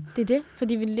bedre, ikke? Det er det,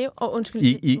 fordi vi lever, og undskyld.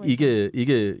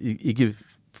 Ikke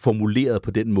formuleret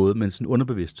på den måde, men sådan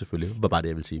underbevidst selvfølgelig, var bare det,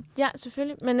 jeg vil sige. Ja,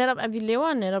 selvfølgelig. Men netop, at vi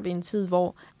lever netop i en tid,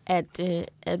 hvor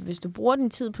at hvis du bruger din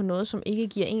tid på noget, som ikke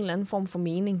giver en eller anden form for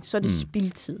mening, så er det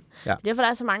spildtid. Ja. Derfor er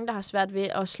der så mange, der har svært ved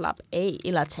at slappe af,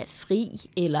 eller tage fri,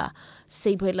 eller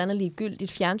se på et eller andet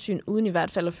ligegyldigt fjernsyn, uden i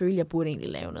hvert fald at føle, at jeg burde egentlig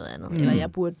lave noget andet, eller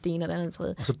jeg burde det ene eller andet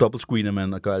tredje. Og så dobbeltscreener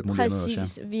man og gør alt muligt andet også.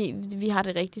 Præcis. Vi har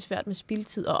det rigtig svært med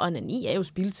spildtid, og onani er jo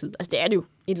spildtid. Altså, det er det jo et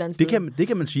eller andet sted. Det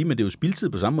kan man sige, men det er jo spildtid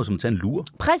på samme måde, som at tage en lur.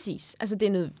 Præcis. Altså,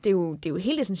 det er jo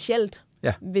helt essentielt.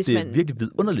 Ja, hvis det er virkelig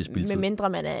vidunderligt spildtid. Med mindre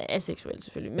man er aseksuel,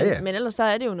 selvfølgelig. Men ellers så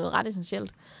er det jo noget ret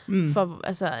essentielt. For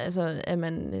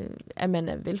at man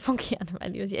er velfungerende,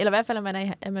 eller i hvert fald,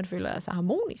 at man føler sig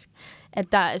harmonisk.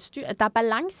 At der er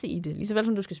balance i det. Ligeså vel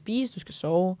som du skal spise, du skal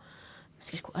sove. Man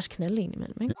skal sgu også knalde ind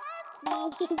imellem, ikke?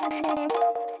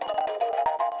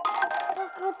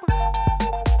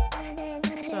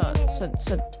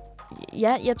 Så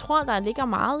ja, jeg tror, der ligger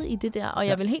meget i det der, og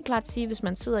jeg vil helt klart sige, hvis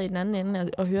man sidder i den anden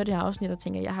ende og hører det her afsnit og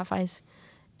tænker, jeg har faktisk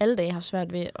alle dage haft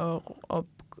svært ved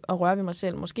at røre ved mig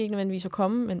selv. Måske ikke nødvendigvis at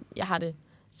komme, men jeg har det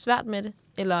svært med det.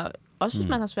 Eller også hvis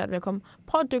man har svært ved at komme.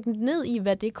 Prøv at dykke ned i,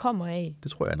 hvad det kommer af.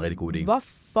 Det tror jeg er en rigtig god idé.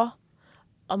 Hvorfor?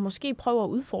 Og måske prøve at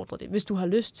udfordre det, hvis du har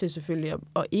lyst til selvfølgelig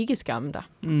at ikke skamme dig,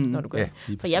 når du gør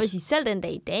det. For jeg vil sige, selv den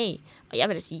dag i dag, og jeg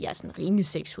vil da sige, at jeg er sådan rimelig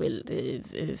seksuelt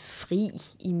fri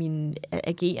i min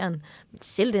ageren, men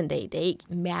selv den dag i dag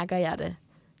mærker jeg det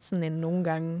sådan nogle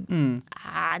gange.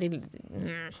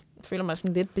 Føler mig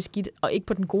sådan lidt beskidt, og ikke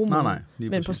på den gode måde,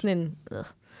 men præcis. På sådan en...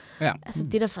 Altså,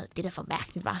 det er da for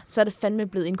mærkeligt, var. Så er det fandme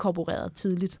blevet inkorporeret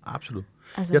tidligt. Absolut.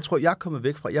 Altså. Jeg tror, jeg er kommet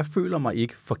væk fra... Jeg føler mig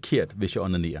ikke forkert, hvis jeg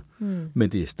onanerer. Men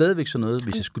det er stadigvæk sådan noget,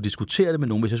 hvis jeg skulle diskutere det med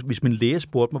nogen. Hvis min læge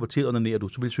spurgte mig, hvor tit onanerer du,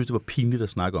 så ville jeg synes, det var pinligt at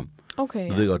snakke om. Okay,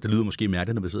 jeg ved godt, det lyder måske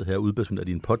mærkeligt, når vi sidder her og udbasunerer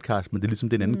i en podcast, men det er ligesom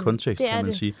den anden kontekst, kan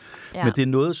man sige. Ja. Men det er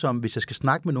noget, som hvis jeg skal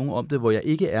snakke med nogen om det, hvor jeg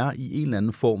ikke er i en eller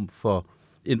anden form for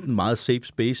enten meget safe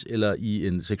space, eller i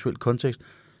en seksuel kontekst,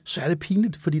 så er det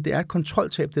pinligt, fordi det er et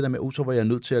kontroltab, det der med, så var jeg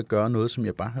nødt til at gøre noget, som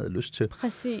jeg bare havde lyst til.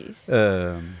 Præcis.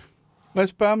 Må jeg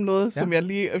spørge om noget, som jeg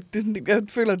lige... Jeg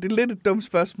føler, det er lidt et dumt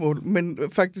spørgsmål, men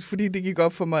faktisk fordi det gik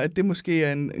op for mig, at det måske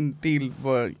er en del,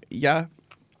 hvor jeg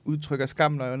udtrykker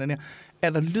skam, når jeg onanerer. Er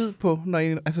der lyd på, når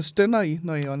I... Altså stønner I,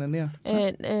 når I onanerer?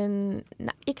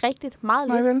 Nej, ikke rigtigt.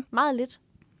 Meget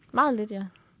lidt, ja.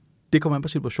 Det kommer an på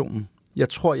situationen. Jeg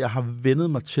tror, jeg har vendet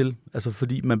mig til, altså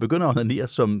fordi man begynder at onanere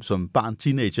som barn,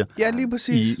 teenager, lige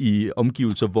præcis. I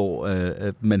omgivelser, hvor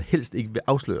man helst ikke vil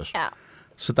afsløres. Ja.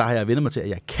 Så der har jeg vendet mig til, at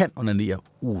jeg kan onanere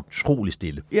utrolig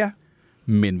stille. Ja.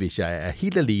 Men hvis jeg er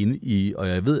helt alene og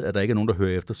jeg ved, at der ikke er nogen, der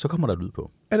hører efter, så kommer der lyd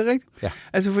på. Er det rigtigt? Ja.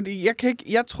 Altså, fordi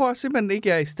jeg tror simpelthen ikke,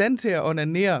 jeg er i stand til at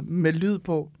onanere med lyd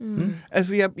på.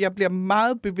 Altså, jeg bliver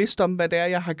meget bevidst om, hvad det er,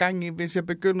 jeg har gang i, hvis jeg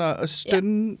begynder at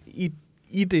stønne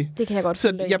i det. Det kan jeg godt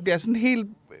følge. Så jeg bliver sådan helt...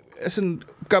 Sådan,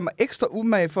 gør mig ekstra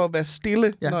umage for at være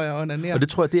stille, når jeg onanerer. Og det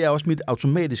tror jeg, det er også mit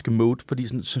automatiske mode, fordi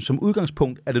sådan, som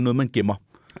udgangspunkt er det noget, man gemmer.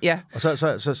 Ja. Og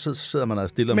så sidder man og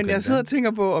stille omkring. Men jeg sidder og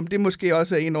tænker på, om det måske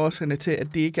også er en årsag til, at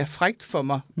det ikke er frækt for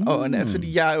mig.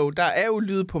 Fordi der er jo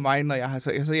lyd på mig, når jeg har...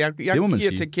 Altså, jeg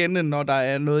giver til kende, når der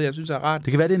er noget, jeg synes er rart.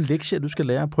 Det kan være, det er en lektie, at du skal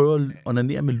lære at prøve at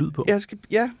onanere med lyd på.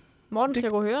 Morten skal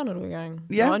gå høre, når du er i gang.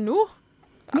 Ja. Nu?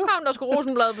 Der kom der sgu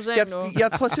rosenblad på sengen nu.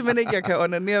 Jeg tror simpelthen ikke, jeg kan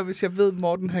onanere, hvis jeg ved,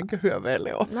 Morten han kan høre, hvad jeg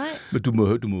laver. Nej. Men du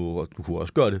kunne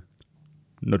også gøre det,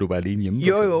 når du var alene hjemme.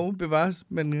 Jo, bevares.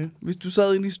 Men hvis du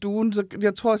sad inde i stuen, så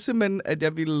jeg tror simpelthen, at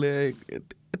jeg ville...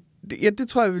 det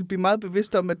tror jeg ville blive meget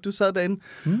bevidst om, at du sad derinde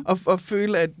og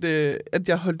føle, at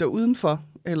jeg holdt dig udenfor,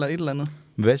 eller et eller andet.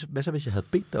 Men hvad så, hvis jeg havde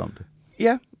bedt dig om det?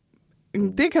 Ja.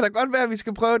 Det kan da godt være, at vi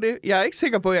skal prøve det. Jeg er ikke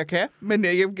sikker på, at jeg kan, men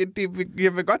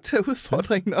jeg vil godt tage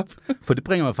udfordringen op. For det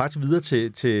bringer mig faktisk videre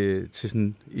til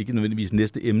sådan, ikke nødvendigvis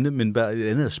næste emne, men bare et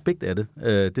andet aspekt af det.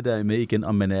 Det der med igen,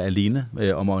 om man er alene,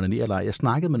 om at onanere eller ej. Jeg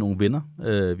snakkede med nogle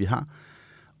venner, vi har,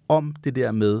 om det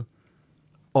der med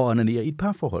at onanere i et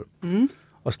parforhold.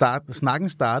 Og snakken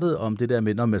startede om det der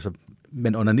med,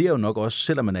 man onanerer jo nok også,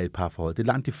 selvom man er i et parforhold. Det er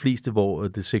langt de fleste, hvor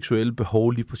det seksuelle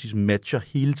behov lige præcis matcher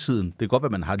hele tiden. Det kan godt være,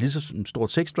 at man har lige så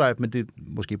stort sexdrive, men det er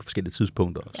måske på forskellige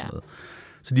tidspunkter og sådan noget.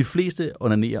 Så de fleste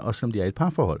onanerer også, selvom de er i et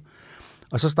parforhold.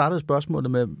 Og så startede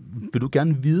spørgsmålet med, vil du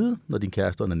gerne vide, når din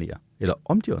kæreste onanerer? Eller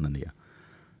om de onanerer?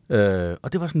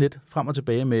 Og det var sådan lidt frem og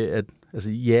tilbage med, at altså,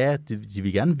 de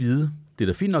vil gerne vide. Det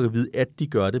er da fint nok at vide, at de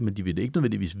gør det, men de vil ikke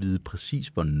nødvendigvis vide præcis,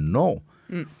 hvornår.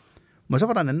 Men så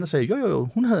var der en anden, der sagde, jo,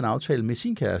 hun havde en aftale med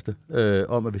sin kæreste,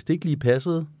 om at hvis det ikke lige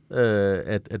passede,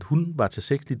 at hun var til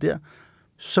sex lige der,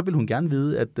 så ville hun gerne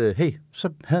vide, at så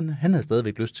han havde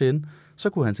stadigvæk lyst til hende, så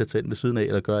kunne han sætte sig ind ved siden af,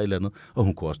 eller gøre et eller andet, og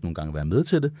hun kunne også nogle gange være med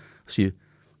til det, og sige,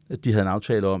 at de havde en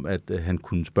aftale om, at han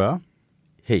kunne spørge,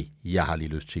 hey, jeg har lige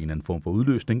lyst til en anden form for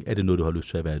udløsning. Er det noget, du har lyst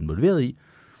til at være involveret i?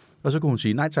 Og så kunne hun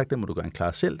sige, nej tak, det må du gerne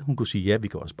klare selv. Hun kunne sige, ja, vi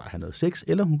kan også bare have noget sex.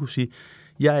 Eller hun kunne sige,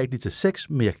 jeg er ikke lige til sex,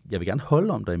 men jeg vil gerne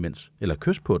holde om dig imens. Eller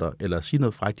kysse på dig, eller sige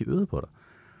noget frækt i øret på dig.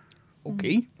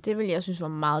 Okay. Det vil jeg synes var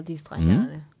meget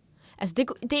distraherende. Altså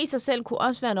det i sig selv kunne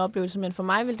også være en oplevelse, men for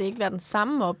mig ville det ikke være den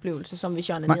samme oplevelse, som hvis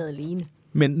jeg onanerede alene.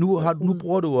 Men nu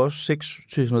bruger du også sex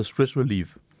til sådan noget stress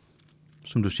relief,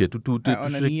 som du siger.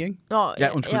 Onani, ikke? Nå,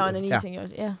 ja, undskyld. Ja, onani, tænker jeg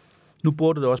også. Ja. Nu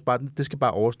bruger du det også bare, det skal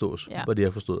bare overstås, var det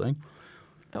jeg forstod, ikke?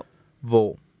 Jo.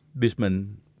 Hvor hvis man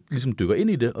ligesom dykker ind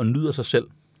i det og nyder sig selv,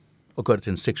 og gør det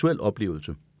til en seksuel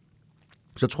oplevelse,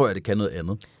 så tror jeg, det kan noget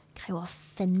andet. Det kræver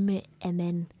fandme, at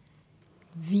man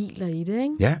hviler i det,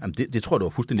 ikke? Ja, jamen det tror jeg, du har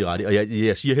fuldstændig ret i. Og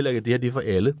jeg siger heller ikke, at det her det er for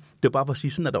alle. Det er bare for at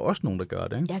sige, sådan er der også nogen, der gør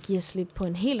det, ikke? Jeg giver slip på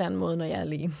en helt anden måde, når jeg er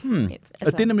alene. Altså.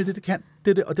 Og det er nemlig det kan.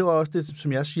 Og det var også det,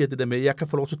 som jeg siger, det der med, at jeg kan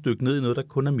få lov til at dykke ned i noget, der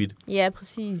kun er mit. Ja,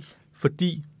 præcis.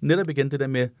 Fordi netop igen det der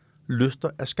med, lyster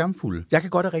er skamfulde. Jeg kan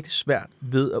godt have rigtig svært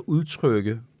ved at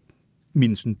udtrykke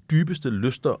mine sådan, dybeste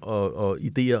lyster og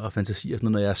idéer og fantasier,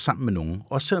 sådan, når jeg er sammen med nogen.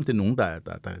 Også selvom det er nogen, der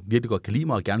virkelig godt kan lide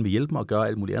mig og gerne vil hjælpe mig og gøre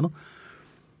alt muligt andet.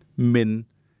 Men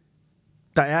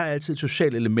der er altid et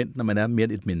socialt element, når man er mere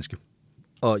end et menneske.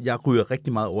 Og jeg ryger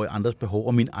rigtig meget over i andres behov,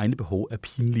 og mine egne behov er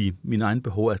pinlige. Mine egne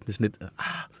behov er sådan lidt,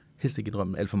 helst ikke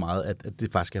indrømme alt for meget, at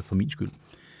det faktisk er for min skyld.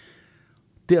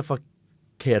 Derfor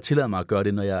kan jeg tillade mig at gøre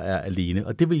det, når jeg er alene.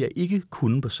 Og det vil jeg ikke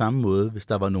kunne på samme måde, hvis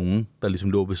der var nogen, der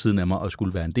ligesom lå ved siden af mig og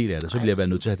skulle være en del af det. Så ville jeg være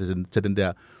nødt til at tage den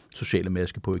der sociale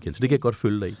maske på igen. Så det kan jeg godt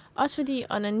følge dig i. Også fordi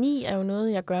onani er jo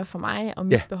noget, jeg gør for mig og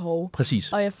mit behov.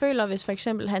 Præcis. Og jeg føler, hvis for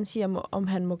eksempel han siger, om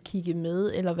han må kigge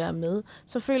med eller være med,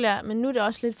 så føler jeg, men nu er det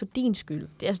også lidt for din skyld.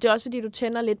 Det er også fordi, du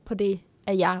tænder lidt på det,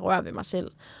 at jeg rører ved mig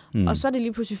selv. Og så er det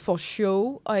lige pludselig for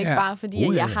show, og ikke bare fordi,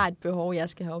 at jeg har et behov, jeg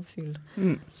skal have opfyldt.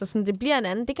 Så sådan, det bliver en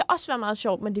anden. Det kan også være meget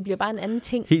sjovt, men det bliver bare en anden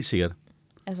ting. Helt sikkert.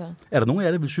 Altså. Er der nogen af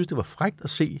jer, der vil synes, det var frækt at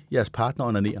se jeres partner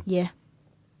onanere? Ja,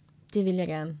 det vil jeg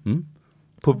gerne.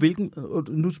 På hvilken,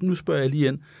 nu spørger jeg lige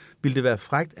ind, vil det være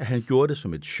frækt, at han gjorde det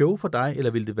som et show for dig,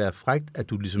 eller vil det være frækt, at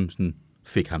du ligesom sådan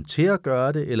fik ham til at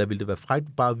gøre det, eller vil det være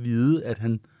frækt bare at vide, at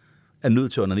han er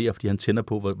nødt til at onanere, fordi han tænder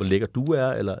på, hvor lækker du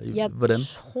er, eller hvordan? Jeg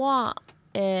tror,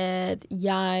 at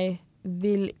jeg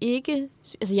vil ikke...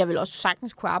 Altså, jeg vil også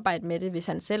sagtens kunne arbejde med det, hvis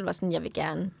han selv var sådan, jeg vil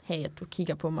gerne have, at du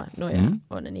kigger på mig, når jeg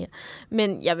onanerer.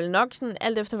 Men jeg vil nok sådan,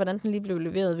 alt efter hvordan den lige blev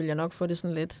leveret, vil jeg nok få det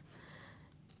sådan lidt...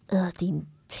 din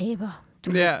taber.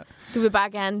 Du vil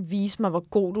bare gerne vise mig, hvor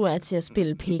god du er til at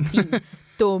spille pik, din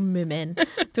dumme mand.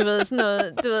 Du ved,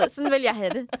 sådan vil jeg have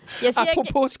det. Jeg siger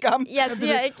apropos skam. Jeg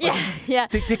siger ikke, ja.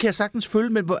 Det kan jeg sagtens følge,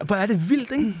 men hvor er det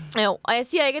vildt, ikke? Jo, og jeg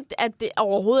siger ikke, at det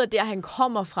overhovedet er der, han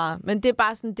kommer fra. Men det er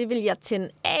bare sådan, det vil jeg tænde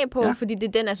af på, fordi det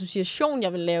er den association,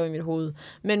 jeg vil lave i mit hoved.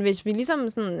 Men hvis vi ligesom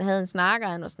sådan havde en snakker,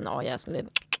 og han var sådan, jeg er sådan lidt,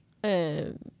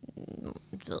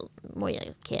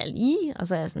 kan jeg lige? Og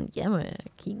så er jeg sådan, må jeg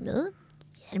kigge med?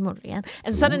 Ja, det må du gerne.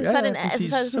 Altså, så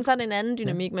er det en anden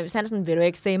dynamik. Men hvis han er sådan, vil du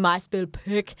ikke se mig spille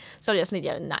pik? Så vil jeg sådan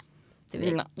lidt, nej. Det vil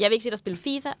jeg. Jeg vil ikke se dig spille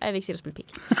FIFA, og jeg vil ikke se dig spille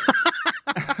pik.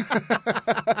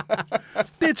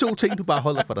 Det er 2 ting, du bare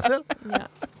holder for dig selv.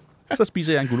 Ja. Så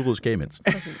spiser jeg en gulerodskage imens.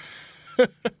 Præcis.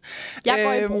 Jeg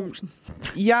går i brusen.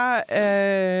 Jeg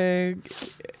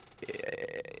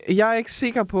er ikke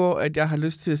sikker på, at jeg har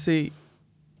lyst til at se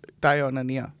dig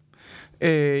onanere.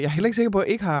 Jeg er heller ikke sikker på, at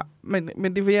jeg ikke har.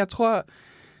 Men det vil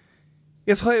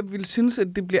jeg tror, jeg vil synes, at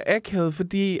det bliver akavet,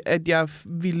 fordi at jeg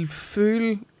vil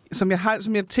føle, som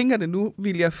jeg tænker det nu,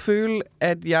 vil jeg føle,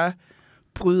 at jeg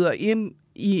bryder ind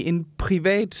i en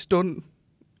privat stund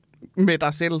med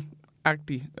dig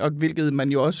selv-agtig, og hvilket man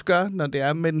jo også gør, når det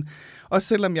er, men også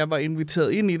selvom jeg var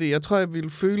inviteret ind i det, jeg tror, jeg ville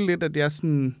føle lidt, at jeg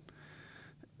sådan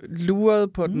lurede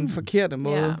på den forkerte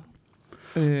måde.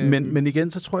 Ja. Men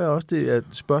igen, så tror jeg også, det er et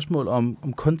spørgsmål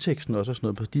om konteksten også og sådan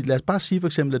noget. Fordi lad os bare sige for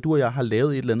eksempel, at du og jeg har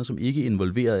lavet et eller andet, som ikke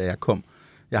involverede, at jeg kom.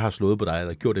 Jeg har slået på dig,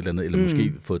 eller gjort et eller andet, eller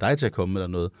måske fået dig til at komme eller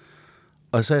noget.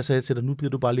 Og så jeg sagde til dig, nu bliver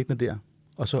du bare liggende der,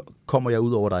 og så kommer jeg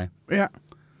ud over dig. Ja.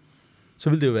 Så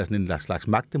vil det jo være sådan en slags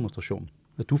magtdemonstration.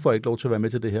 At du får ikke lov til at være med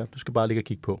til det her. Du skal bare ligge og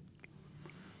kigge på.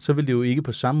 Så vil det jo ikke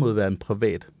på samme måde være en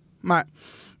privat. Nej.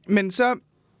 Men så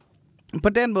på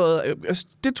den måde,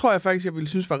 det tror jeg faktisk, jeg ville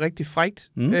synes var rigtig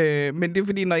frækt. Men det er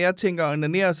fordi, når jeg tænker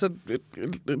onanere, så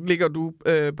ligger du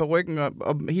på ryggen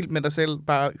og helt med dig selv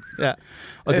bare... Ja,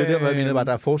 og det er der, hvor jeg mener, at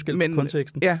der er forskel på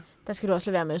konteksten. Ja. Der skal du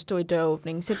også lade være med at stå i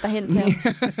døråbningen. Sæt dig hen til ham.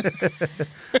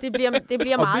 det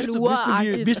bliver meget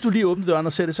lureagtigt. Hvis du lige åbner døren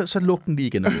og sætter det, så luk den lige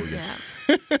igen. Ja.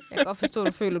 Jeg kan godt forstå, at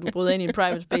du føler, at du bryder ind i en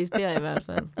private space der i hvert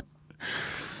fald.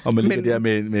 Og man ligger der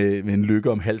med en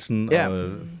lykke om halsen. Ja. Og,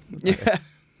 ja.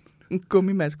 en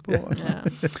gummimaske på.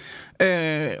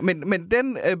 Men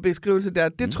den beskrivelse der,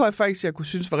 det tror jeg faktisk, jeg kunne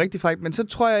synes var rigtig frækt. Men så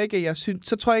tror jeg ikke,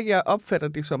 at jeg opfatter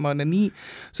det som onani.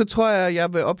 Så tror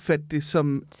jeg vil opfatte det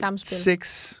som samspil.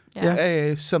 Sex,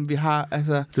 som vi har.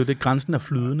 Altså, det er jo det, grænsen er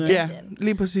flydende. Ja,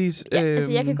 lige præcis. Ja,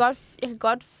 altså, jeg kan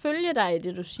godt følge dig i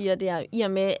det, du siger der, i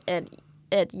og med,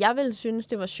 at jeg ville synes,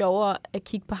 det var sjovere at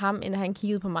kigge på ham, end at han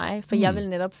kiggede på mig. For jeg vil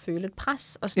netop føle et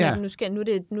pres. Og sådan, nu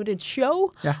er det et show.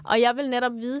 Ja. Og jeg vil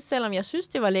netop vide, selvom jeg synes,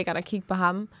 det var lækkert at kigge på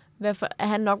ham, at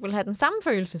han nok vil have den samme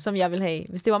følelse, som jeg vil have.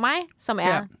 Hvis det var mig, som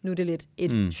er, nu er det lidt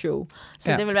et show.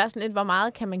 Så det vil være sådan lidt, hvor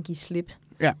meget kan man give slip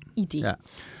i det. Ja.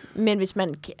 Men hvis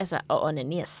man og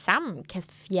onanerer sammen, kan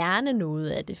fjerne noget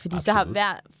af det. Fordi så har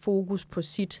hver fokus på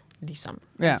sit, ligesom.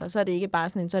 Ja. Altså, så er det ikke bare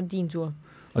sådan så er det din tur.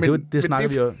 Og det snakker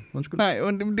vi jo... Undskyld. Nej,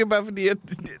 det er bare fordi, at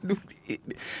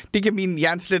det kan min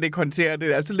hjerne slet ikke håndtere. Det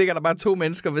der. Så ligger der bare 2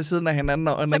 mennesker ved siden af hinanden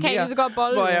og onanerer. Så kan I så godt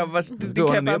bolle. Hvor jeg det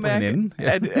kan jeg bare mærke,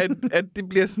 at det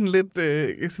bliver sådan lidt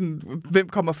sådan, hvem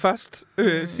kommer først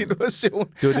situation.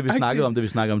 Det var det, vi snakkede om, vi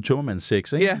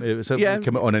tømmermandssex, ikke? Ja. Så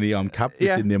kan man onanere om kap, hvis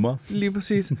det er nemmere. Lige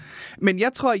præcis. Men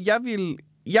jeg tror,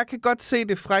 jeg kan godt se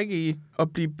det frække i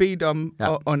at blive bedt om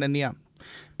at onanere.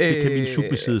 Det kan min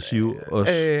submissive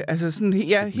også. Altså sådan,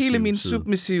 hele min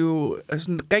submissive,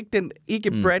 sådan rigtig,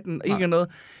 ikke Braden, ikke noget,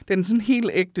 den sådan helt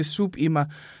ægte sub i mig,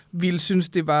 ville synes,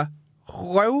 det var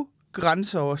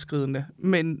grænseoverskridende,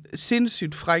 men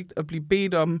sindssygt frækt at blive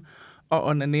bedt om at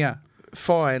onanere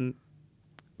foran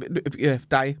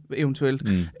dig eventuelt.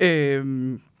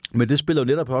 Men det spiller jo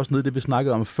netop også noget, det vi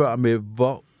snakkede om før, med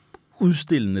hvor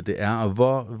udstillende det er, og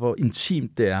hvor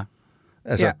intimt det er.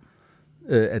 Altså,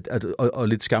 og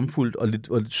lidt skamfuldt, og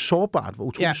lidt sårbart, hvor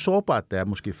utroligt sårbart det er,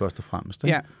 måske først og fremmest.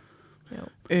 Ikke? Ja.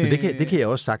 Men det kan jeg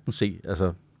også sagtens se.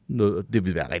 Altså, det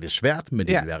vil være rigtig svært, men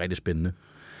det vil være rigtig spændende.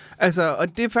 Altså,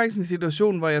 og det er faktisk en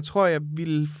situation, hvor jeg tror, jeg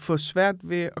ville få svært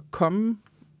ved at komme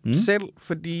selv,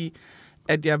 fordi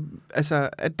at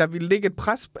at der ville ligge et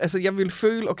pres. Altså, jeg ville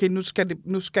føle, okay,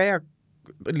 nu skal jeg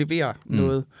levere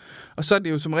noget. Og så er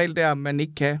det jo som regel der, man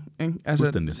ikke kan. Ikke?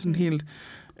 Altså, sådan helt...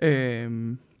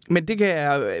 Men det kan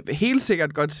jeg helt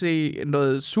sikkert godt se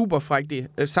noget super frækt i.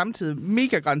 Samtidig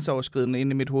mega grænseoverskridende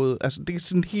inde i mit hoved. Altså, det er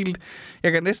sådan helt...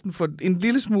 Jeg kan næsten få en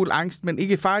lille smule angst, men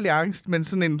ikke farlig angst, men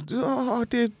sådan en...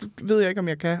 det ved jeg ikke, om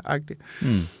jeg kan-agtigt.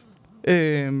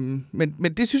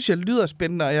 Men det synes jeg lyder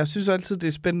spændende, og jeg synes altid, det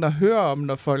er spændende at høre om,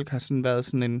 når folk har sådan været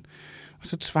sådan en... Og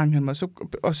så tvang han mig,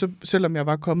 og så selvom jeg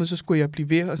var kommet, så skulle jeg blive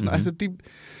ved. Og sådan. Altså,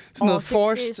 sådan noget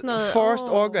forced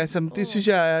orgasm, det synes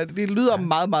jeg, det lyder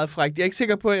meget, meget frækt. Jeg er ikke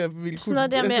sikker på, at jeg ville kunne... Sådan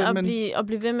noget der med at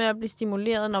blive ved med at blive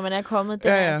stimuleret, når man er kommet,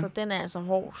 den er altså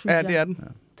hård, synes jeg. Ja, det er den.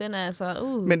 Den er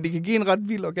altså... Men det kan give en ret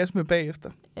vild orgasme bagefter.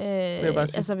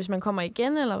 Altså, hvis man kommer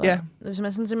igen, eller hvad? Ja. Hvis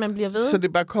man sådan simpelthen bliver ved? Så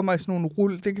det bare kommer i sådan nogle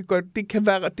rull. Det kan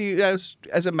være...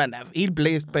 altså, man er helt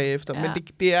blæst bagefter, men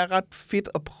det er ret fedt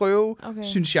at prøve,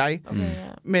 synes jeg. Okay,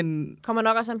 men... Kommer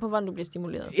nok også an på, hvordan du bliver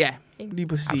stimuleret. Ja, lige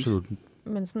præcis. Absolut.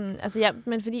 Men sådan, altså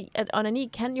men fordi, at onani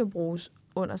kan jo bruges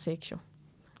under sex, jo.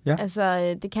 Ja.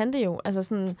 Altså, det kan det jo. Altså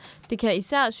sådan, det kan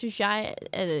især, synes jeg,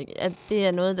 at det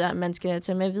er noget, der man skal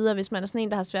tage med videre. Hvis man er sådan en,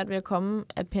 der har svært ved at komme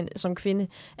som kvinde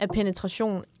af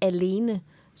penetration alene,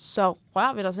 så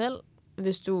rør ved dig selv.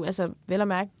 Hvis du, vel og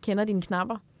mærke, kender dine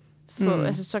knapper.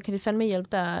 Så kan det fandme hjælpe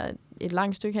dig et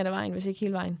langt stykke hen ad vejen, hvis ikke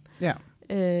hele vejen. Ja.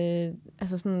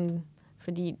 Sådan,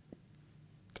 fordi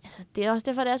det er også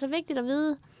derfor, det er så vigtigt at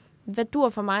vide, hvad dur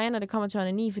for mig, når det kommer til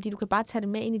onani, fordi du kan bare tage det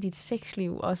med ind i dit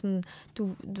sexliv, og sådan,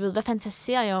 du ved, hvad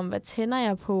fantaserer jeg om, hvad tænder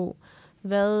jeg på,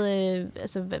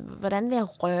 hvordan vil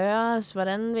jeg røres,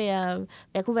 hvordan vil jeg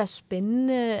kunne være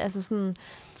spændende, altså sådan,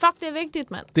 fuck, det er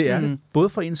vigtigt, mand. Det er det, både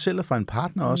for en selv og for en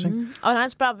partner også, ikke? Og når han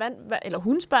spørger,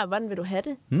 hun spørger, hvordan vil du have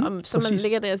det, så man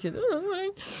ligger der og siger,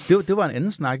 det var en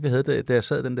anden snak, vi havde, da jeg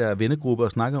sad i den der vennegruppe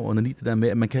og snakkede om onani, det der med,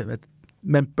 at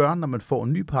man bør, når man får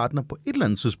en ny partner på et eller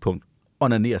andet tidspunkt,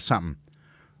 onanere sammen.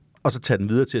 Og så tage den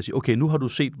videre til at sige, okay, nu har du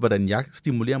set, hvordan jeg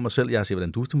stimulerer mig selv, jeg har set,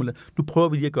 hvordan du stimulerer. Nu prøver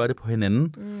vi lige at gøre det på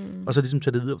hinanden, og så ligesom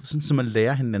tage det videre, sådan, så man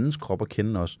lærer hinandens krop at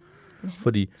kende også.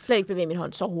 Fordi slet ikke bevæge min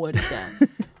hånd så hurtigt der.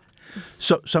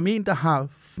 så, som en, der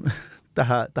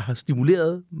har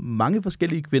stimuleret mange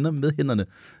forskellige kvinder med hænderne,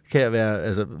 kan jeg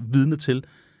være vidne til.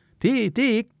 Det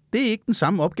er ikke den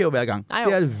samme opgave hver gang.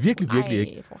 Det er det virkelig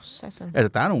ikke. Altså,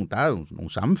 der er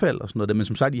nogle sammenfald og sådan noget, men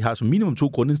som sagt, de har som minimum 2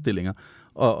 grundindstillinger,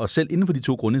 og selv inden for de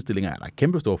 2 grundindstillinger er der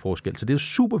kæmpe stor forskel. Så det er jo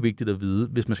super vigtigt at vide,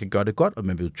 hvis man skal gøre det godt, og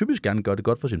man vil jo typisk gerne gøre det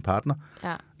godt for sin partner.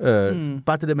 Ja.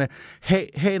 Bare det der med,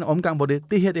 have en omgang, hvor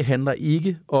det her, det handler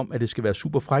ikke om, at det skal være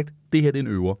super frækt. Det her, det er en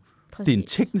øver. Præcis. Det er en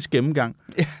teknisk gennemgang.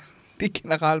 Ja, det er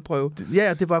generelt prøve.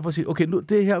 Ja, det er bare for at sige, okay, nu,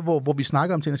 det her, hvor vi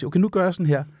snakker om ting, og siger, okay, nu gør jeg sådan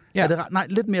her. Ja. Er det nej,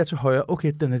 lidt mere til højre.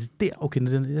 Okay, den er der.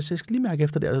 Okay, jeg skal lige mærke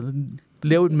efter der.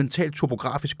 Lave et mentalt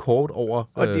topografisk kort over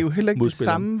og det er jo heller ikke det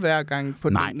samme hver gang på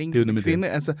den enkelte kvinde.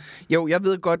 Altså, jo, jeg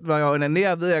ved godt, når jeg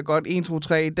onanerer, ved jeg godt, 1, 2,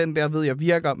 3, den der ved jeg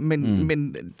virker,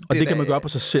 men og det kan man gøre på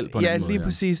sig selv på en anden måde. Ja, lige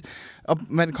præcis. Og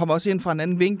man kommer også ind fra en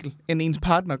anden vinkel, end ens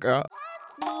partner gør.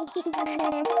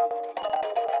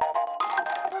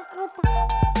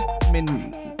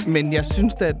 Men jeg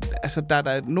synes, at altså, der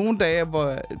er nogle dage,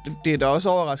 hvor det der også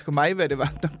overrasker mig, hvad det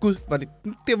var. Nå, Gud,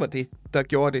 det var det, der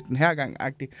gjorde det den her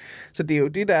gang-agtigt. Så det er jo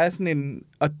det, der er sådan en...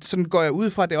 Og sådan går jeg ud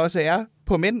fra, at det også er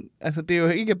på mænd. Altså, det er jo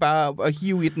ikke bare at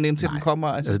hive i den, indtil den kommer.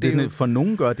 Altså, det er sådan, for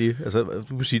nogen gør det. Altså,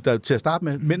 du kan sige, der, til at starte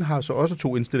med, mænd har så også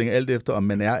 2 indstillinger, alt efter, om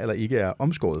man er eller ikke er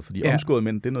omskåret. Fordi omskåret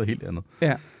mænd, det er noget helt andet.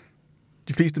 Ja.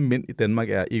 De fleste mænd i Danmark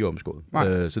er ikke omskåret.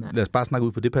 Så lad os bare snakke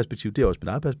ud fra det perspektiv. Det er også mit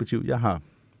eget perspektiv. Jeg har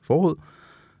forhud.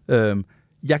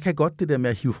 Jeg kan godt det der med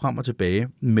at hive frem og tilbage,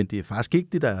 men det er faktisk ikke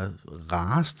det, der er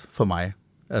rarest for mig.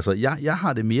 Altså, jeg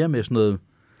har det mere med sådan noget...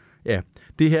 Ja,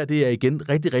 det her, det er igen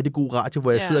rigtig, rigtig god radio,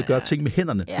 hvor jeg sidder og gør ting med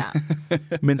hænderne. Ja.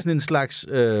 Men sådan en slags...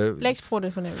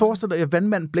 blæksprutte-fornemmelse. Forestil dig,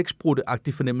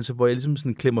 vandmand-blæksprutte-agtig fornemmelse, hvor jeg ligesom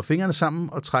sådan klemmer fingrene sammen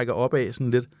og trækker opad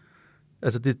sådan lidt.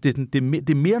 Altså, det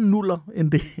er mere nuller,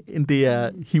 end det er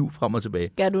hiv frem og tilbage.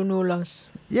 Skal du nuller også?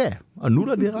 Ja, og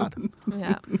nuller, det er rart.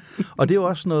 Ja. Og det er jo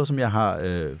også noget, som jeg har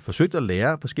forsøgt at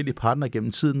lære forskellige partnere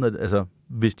gennem tiden, altså,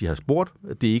 hvis de har spurgt.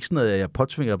 Det er ikke sådan noget, at jeg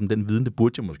påtvinger dem den viden, det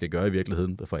burde jeg måske gøre i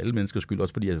virkeligheden, for alle menneskers skyld,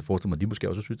 også fordi jeg forestiller mig, at de måske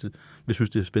også synes,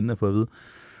 det er spændende at få at vide.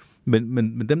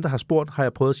 Men dem, der har spurgt, har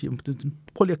jeg prøvet at sige,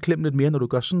 prøv lige at klemme lidt mere, når du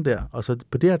gør sådan der, og så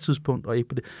på det her tidspunkt, og ikke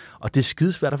på det. Og det er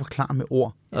skidesvært at forklare med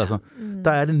ord. Ja. Altså,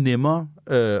 der er det nemmere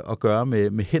at gøre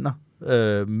med hænder.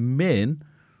 Men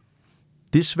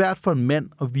det er svært for en mand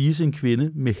at vise en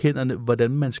kvinde med hænderne,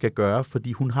 hvordan man skal gøre,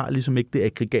 fordi hun har ligesom ikke det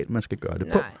aggregat, man skal gøre det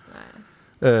på.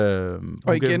 Nej.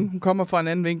 Og igen, hun kommer fra en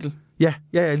anden vinkel. Ja,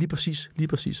 lige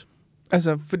præcis.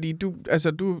 Altså, fordi du...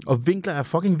 Og vinkler er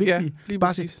fucking vigtige. Ja,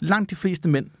 bare sige, langt de fleste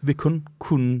mænd vil kun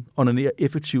kunne onanere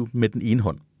effektivt med den ene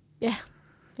hånd.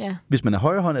 Ja. Hvis man er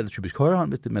højre hånd, er det typisk højre hånd.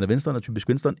 Hvis man er venstre hånd, er det typisk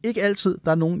venstre hånd. Ikke altid.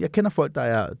 Der er nogen... Jeg kender folk, der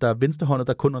er venstrehåndet,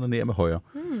 der kun onanerer med højre.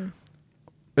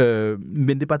 Men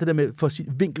det er bare det der med, for at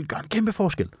sige, vinkel gør en kæmpe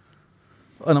forskel.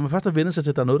 Og når man først har vendt sig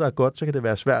til, at der er noget, der er godt, så kan det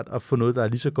være svært at få noget, der er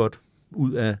lige så godt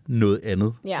ud af noget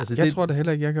andet. Ja. Altså, jeg tror da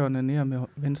heller ikke, jeg kan onanere med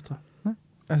venstre.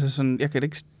 Altså sådan,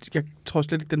 jeg tror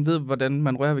slet ikke, den ved, hvordan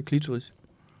man rører ved klitoris.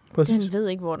 Præcis. Den ved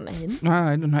ikke, hvor den er henne.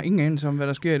 Nej, den har ingen anelse om, hvad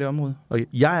der sker i det område. Okay.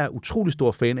 Jeg er utrolig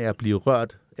stor fan af at blive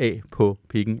rørt af på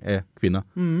pikken af kvinder.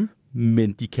 Mm.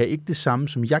 Men de kan ikke det samme,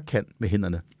 som jeg kan med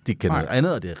hænderne. De kan noget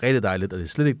andet, og det er rigtig dejligt, og det er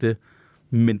slet ikke det.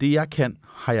 Men det, jeg kan,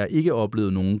 har jeg ikke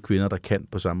oplevet nogen kvinder, der kan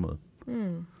på samme måde.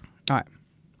 Mm. Nej.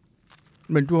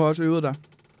 Men du har også øvet dig.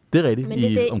 Det er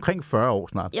rigtigt. Omkring 40 år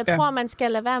snart. Jeg tror, man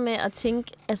skal lade være med at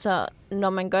tænke, altså, når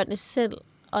man gør det selv,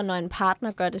 og når en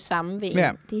partner gør det samme ved en.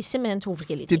 Ja. Det er simpelthen 2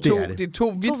 forskellige ting. Det er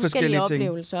to vidt forskellige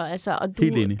oplevelser. Altså, og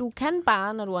du kan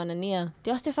bare, når du onanerer.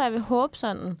 Det er også derfor, jeg vil håbe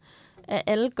sådan, at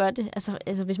alle gør det.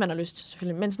 Altså hvis man har lyst,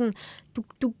 selvfølgelig. Men sådan,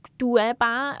 du er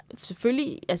bare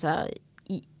selvfølgelig altså,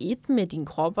 i et med din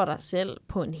krop og dig selv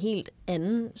på en helt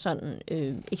anden sådan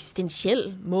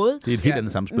eksistentiel måde. Det er et helt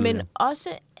andet samspil. Men også,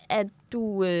 at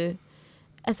du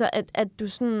at du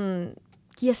sådan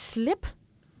giver slip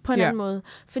på en anden måde.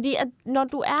 Fordi at når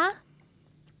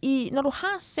du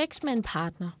har sex med en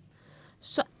partner,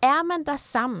 så er man der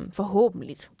sammen,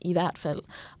 forhåbentlig i hvert fald.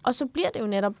 Og så bliver det jo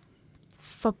netop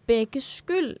for begge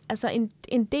skyld, altså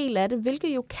en del af det,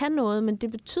 hvilket jo kan noget, men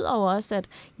det betyder jo også, at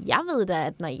jeg ved da,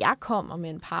 at når jeg kommer med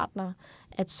en partner,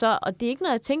 at så, og det er ikke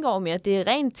noget, jeg tænker over mere, det er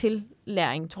ren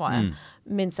tillæring, tror jeg,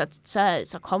 men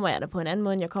så kommer jeg da på en anden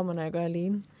måde, end jeg kommer, når jeg gør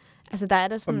alene. Altså, der er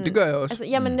der sådan... Jamen, det gør jeg også. Altså,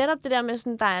 jamen, netop det der med,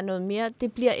 sådan, der er noget mere,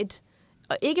 det bliver et...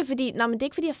 Og ikke fordi... Nej, men det er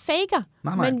ikke, fordi jeg faker.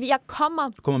 Nej. Men jeg kommer...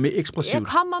 Du kommer mere ekspressivt. Jeg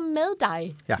kommer med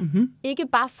dig. Ja. Mm-hmm. Ikke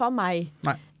bare for mig.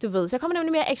 Nej. Du ved, så jeg kommer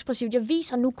nemlig mere ekspressivt. Jeg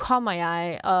viser, nu kommer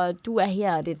jeg, og du er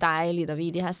her, og det er dejligt, og vi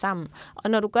er det her sammen.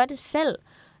 Og når du gør det selv,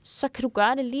 så kan du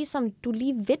gøre det ligesom du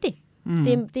lige ved det.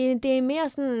 Mm. Det er mere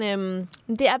sådan...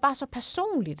 det er bare så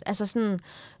personligt. Altså sådan...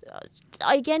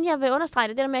 Og igen, jeg vil understrege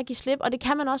det der med at give slip, og det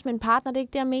kan man også med en partner, det er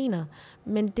ikke det, jeg mener.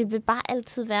 Men det vil bare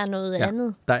altid være noget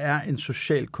andet. Der er en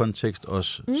social kontekst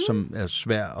også, som er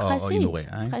svær at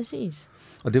ignorere. Ikke? Præcis.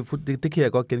 Og det kan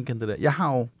jeg godt genkende det der. Jeg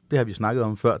har jo, det har vi snakket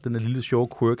om før, den er lille sjove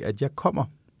quirk, at jeg kommer.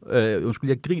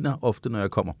 Jeg griner ofte, når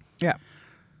jeg kommer. Ja.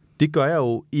 Det gør jeg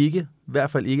jo ikke, i hvert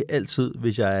fald ikke altid,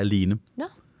 hvis jeg er alene. Ja.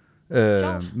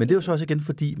 Men det er jo så også igen,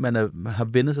 fordi man har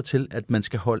vendt sig til, at man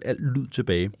skal holde alt lyd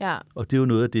tilbage. Ja. Og det er jo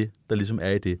noget af det, der ligesom er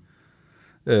i det.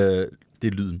 Det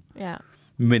er lyden. Ja.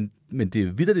 Men det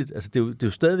er vitterligt, altså det er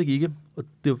jo stadigvæk ikke, og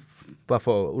det er jo bare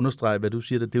for at understrege, hvad du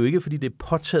siger, det er jo ikke, fordi det er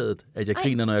påtaget, at jeg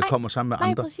griner, når jeg kommer sammen med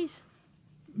andre. Nej, præcis.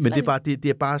 Men det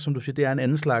er bare, som du siger, det er en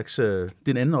anden slags, det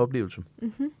er en anden oplevelse.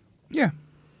 Mm-hmm. Ja.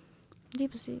 Lige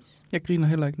præcis. Jeg griner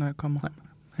heller ikke, når jeg kommer. Nej.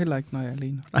 Heller ikke, når jeg er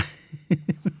alene.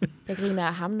 Jeg griner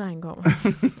af ham, når han kommer.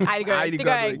 Nej, det gør jeg ikke. Det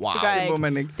gør jeg ikke. Wow. Det gør jeg Det må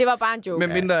man ikke. Det var bare en joke.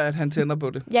 Med mindre, at han tænder på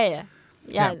det. Ja.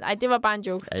 Nej, det var bare en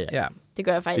joke. Ja. Det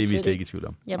gør jeg faktisk det er vi slet ikke i tvivl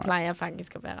om. Jeg plejer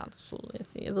faktisk at være ret sød.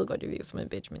 Jeg ved godt, det virker som en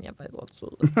bitch, men jeg er faktisk ret sød.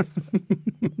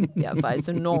 Jeg er faktisk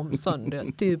enormt sådan der.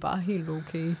 Det er bare helt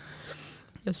okay.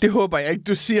 Det håber jeg ikke,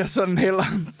 du siger sådan heller.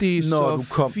 Det er Når så du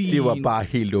kom, fint. det var bare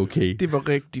helt okay. Det var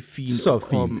rigtig fint. Så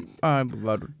fint. Ej, hvor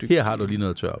var du dygtig. Her har du lige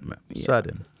noget at tørre op med. Ja.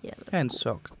 Sådan. Ja, en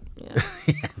sok. Ja.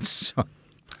 En sok.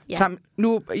 Ja.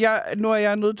 Nu er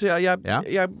jeg nødt til, og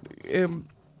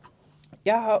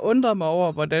jeg har undret mig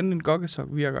over, hvordan en gokkesok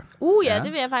virker. Ja,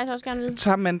 det vil jeg faktisk også gerne vide.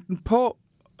 Tager man den på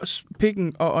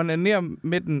pikken og onanerer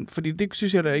med den? Fordi det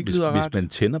synes jeg da ikke lyder rart. Hvis man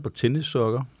tænder på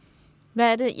tennissokker.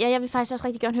 Hvad er det? Ja, jeg vil faktisk også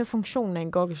rigtig gerne høre funktionen af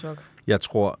en gokkesok. Jeg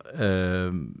tror,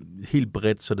 helt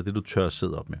bredt, så er det du tør at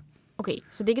sidde op med. Okay,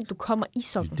 så det er ikke, at du kommer i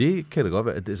sokken? Det kan det godt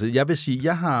være. Altså, jeg vil sige,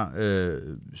 jeg har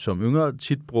som yngre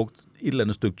tit brugt et eller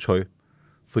andet stykke tøj,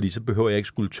 fordi så behøver jeg ikke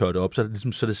skulle tørre det op, så er det,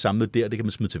 ligesom, så er det samlet der, det kan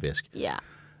man smide til vask. Ja.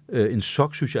 En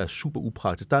sok synes jeg er super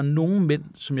upraktisk. Der er nogle mænd,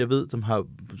 som jeg ved, som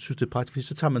synes det er praktisk, fordi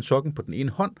så tager man sokken på den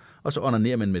ene hånd, og så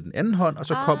onanerer man med den anden hånd, og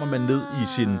så kommer man ned i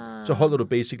så holder du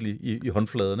basically i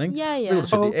håndfladen, ikke? Ja.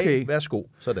 Så det af, værsgo,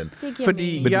 sådan.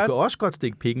 Fordi men du kan også godt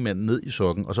stikke pikkemanden ned i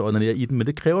sokken, og så onanere i den, men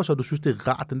det kræver så, at du synes, det er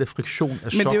rart, den der friktion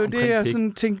af sok omkring pik. Men det er jo det, jeg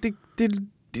sådan tænkte,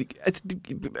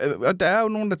 og der er jo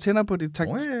nogen, der tænder på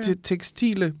det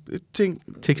tekstile ting.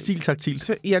 Tekstil-taktil.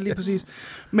 Ja, lige præcis.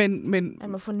 Men man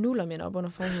må få nullermænd op under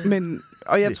forhuden.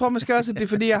 Og jeg tror måske også, at det er,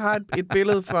 fordi jeg har et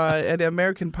billede fra The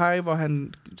American Pie, hvor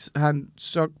han har en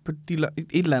sok på et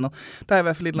eller andet. Der er i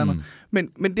hvert fald et eller andet.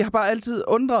 Men det har bare altid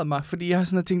undret mig, fordi jeg har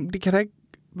sådan tænkt, det kan da ikke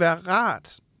være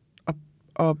rart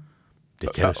at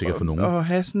det kan da sikkert for nogen. At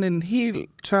have sådan en helt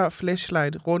tør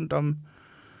flashlight rundt om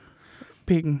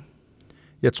pikken.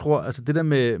 Jeg tror, altså det der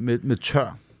med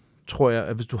tør, tror jeg,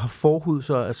 at hvis du har forhud,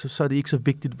 så er det ikke så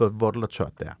vigtigt, hvor eller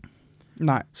tørt det er.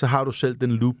 Nej. Så har du selv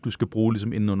den loop, du skal bruge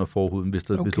ligesom inden under forhuden, hvis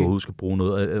du overhovedet skal bruge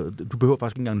noget. Du behøver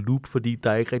faktisk ikke engang en loop, fordi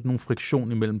der er ikke rigtig nogen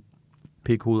friktion imellem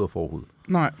pikhoved og forhud.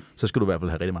 Nej. Så skal du i hvert fald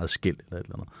have rigtig meget skæld eller et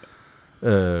eller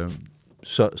andet.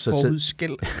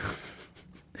 Forhudskæld.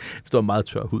 Hvis du har meget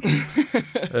tør hud.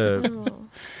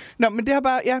 Nå, men det har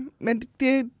bare, men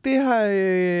det har,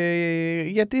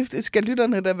 det skal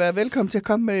lytterne da være velkommen til at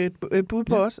komme med et bud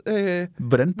på os.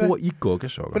 Hvordan bruger I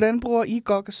gokkesokker? Hvordan bruger I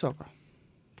gokkesokker?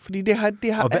 Fordi det har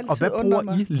altid undret mig. Og hvad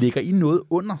bruger I? Lægger I noget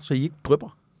under, så I ikke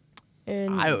drypper?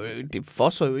 Nej, det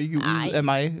fosser jo ikke ud af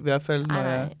mig, i hvert fald.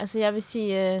 Nej. Altså, jeg vil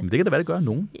sige... Men det kan da være, det gør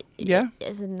nogen. Ja.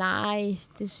 Altså, nej,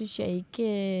 det synes jeg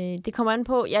ikke. Det kommer an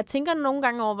på. Jeg tænker nogle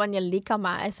gange over, hvordan jeg ligger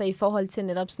mig, altså i forhold til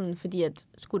netop sådan, fordi at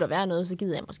skulle der være noget, så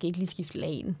gider jeg måske ikke lige skifte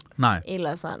lagen. Nej.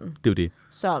 Eller sådan. Det er jo det.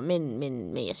 Så,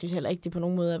 men jeg synes heller ikke, det på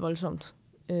nogen måde er voldsomt.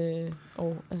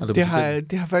 Altså, det har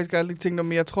jeg faktisk aldrig tænkt om,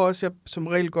 men jeg tror også, jeg som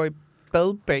regel går i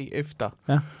bad bagefter.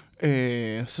 Ja.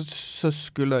 Så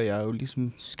skyller jeg jo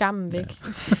ligesom... Skammen væk.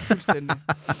 Ja, fuldstændig.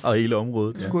 Og hele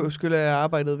området. Ja. Skyller jeg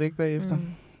arbejdet væk bagefter.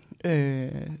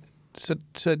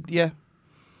 Så ja.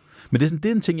 Men det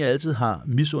er en ting, jeg altid har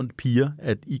misundt piger,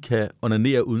 at I kan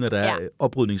onanere, uden at der er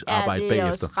oprydningsarbejde bagefter. Ja, det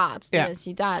er også rart, det jeg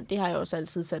sige. Det har jeg også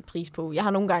altid sat pris på. Jeg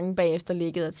har nogle gange bagefter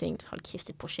ligget og tænkt, hold kæft,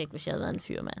 det projekt, hvis jeg havde været en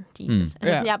fyr, mand. Altså,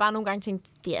 sådan, jeg har bare nogle gange tænkt,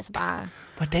 det er altså bare...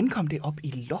 Hvordan kom det op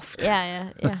i loft? Ja.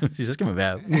 Så skal man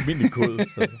være ualmindelig kode.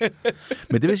 Altså.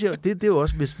 Men det vil sige, det er jo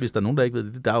også, hvis der er nogen, der ikke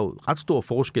ved det, der er jo ret stor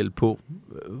forskel på,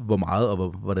 hvor meget og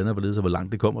hvordan og hvorledes og hvor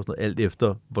langt det kommer, og sådan noget, alt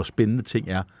efter, hvor spændende ting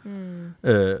er.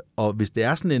 Og hvis det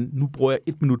er sådan en, nu bruger jeg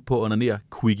 1 minut på at onanere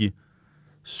quickie,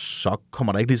 så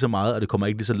kommer der ikke lige så meget, og det kommer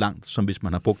ikke lige så langt, som hvis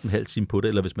man har brugt en halv time på det,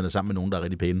 eller hvis man er sammen med nogen, der er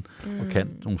rigtig pæne og kan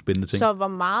nogle spændende ting. Så hvor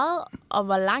meget og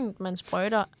hvor langt man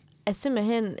sprøjter, er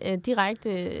simpelthen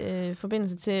direkte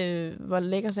forbindelse til, hvor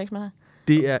lækker sex man har?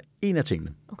 Det er en af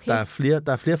tingene. Okay.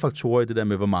 Der er flere faktorer i det der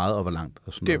med, hvor meget og hvor langt.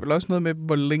 Og sådan det er vel også noget med,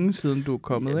 hvor længe siden du er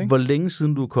kommet, ikke? Hvor længe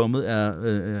siden du er kommet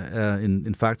er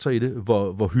en faktor i det.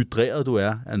 Hvor hydreret du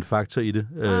er en faktor i det.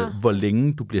 Hvor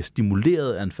længe du bliver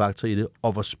stimuleret er en faktor i det.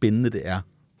 Og hvor spændende det er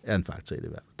en faktor i det.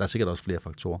 Der er sikkert også flere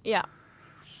faktorer. Ja.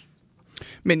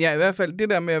 Men ja, i hvert fald, det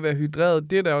der med at være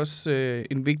hydreret, det er da også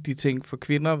en vigtig ting for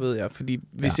kvinder, ved jeg. Fordi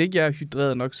hvis ikke jeg er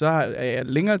hydreret nok, så er jeg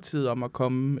længere tid om at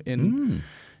komme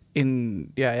end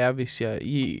jeg er, hvis jeg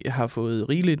har fået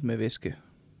rigeligt med væske,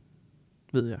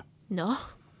 ved jeg. Nå.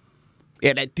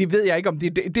 Ja, nej, det ved jeg ikke om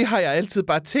det har jeg altid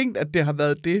bare tænkt, at det har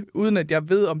været det, uden at jeg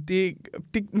ved om det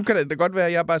nu kan det da godt være,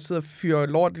 at jeg bare sidder og fyrer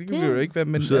lort. Det kan jo ikke være.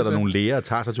 Men nu sidder der nogle læger og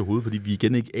tager sig til hovedet, fordi vi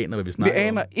igen ikke aner, hvad vi snakker om. Vi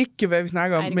aner ikke, hvad vi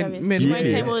snakker om. Nej, men vi må ikke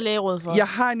tage imod lægeråd for. Jeg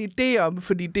har en idé om,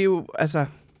 fordi det er jo, altså,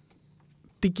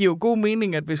 det giver jo god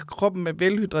mening, at hvis kroppen er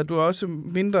velhydret, du er også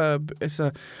mindre,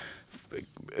 altså,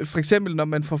 for eksempel når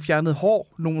man får fjernet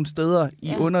hår nogle steder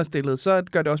i understillet, så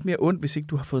gør det også mere ondt, hvis ikke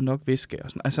du har fået nok væske.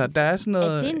 Og sådan. Altså, der er sådan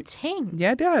noget... Er det en ting?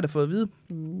 Ja, det har jeg da fået at vide.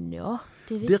 Nå,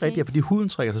 det er rigtigt, fordi huden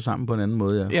trækker sig sammen på en anden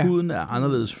måde. Ja. Huden er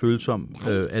anderledes følsom,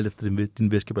 alt efter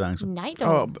din væskebalance. Nej,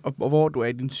 dog. Og hvor du er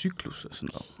i din cyklus og sådan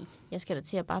noget. Jeg skal da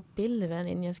til at bare bælge vand,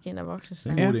 inden jeg skal ind og vokse.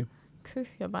 Så kø,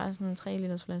 jeg bare sådan en 3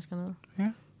 liters flasker ned.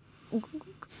 Ja.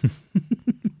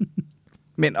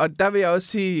 Men, og der vil jeg også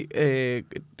sige...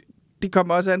 det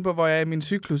kommer også an på, hvor jeg er i min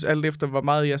cyklus, alt efter, hvor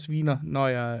meget jeg sviner, når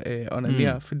jeg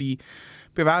onanerer. Fordi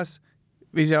bevares,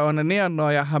 hvis jeg onanerer, når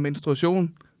jeg har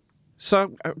menstruation, så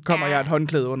kommer jeg et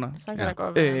håndklæde under. Så kan der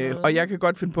godt være og jeg kan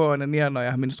godt finde på at onanere, når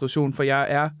jeg har menstruation, for jeg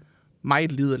er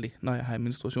meget liderlig, når jeg har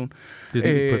menstruation. Det er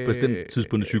sådan på et bestemt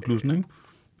tidspunkt i cyklusen, ikke?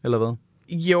 Eller hvad?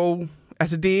 Jo,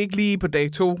 altså det er ikke lige på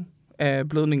dag 2 af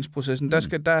blødningsprocessen. Der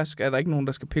er der ikke nogen,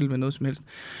 der skal pille med noget som helst.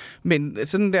 Men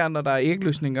sådan der, når der er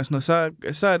ægløsning og sådan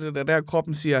noget, så er det der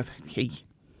kroppen siger, hey,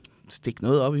 stik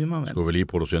noget op i mig, mand. Skulle vi lige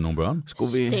producere nogle børn?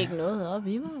 Stik noget op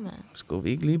i mig, mand. Skulle vi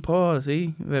ikke lige prøve at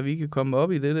se, hvad vi kan komme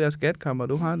op i det der skatkammer,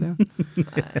 du har der?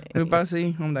 Jeg vil bare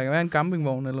se, om der kan være en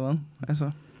campingvogn eller hvad.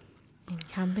 Altså. En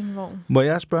campingvogn? Må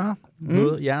jeg spørge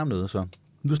jer om noget så?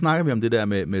 Nu snakker vi om det der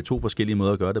med 2 forskellige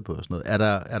måder at gøre det på og sådan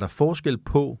noget. Er der forskel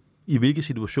på, i hvilke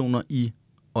situationer I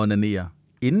onanerer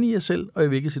inden i jer selv, og i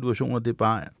hvilke situationer det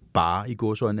bare i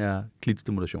gåseøjne er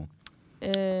klitstimulation?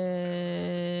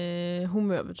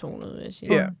 Humørbetonet, vil jeg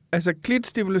sige. Ja, altså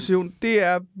klitstimulation, det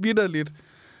er vitterligt,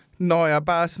 når jeg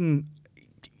bare sådan,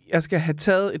 jeg skal have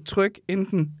taget et tryk,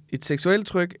 enten et seksuelt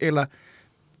tryk, eller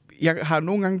jeg har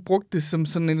nogle gange brugt det som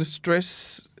sådan en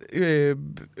stress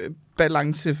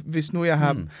balance, hvis nu jeg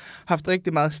har haft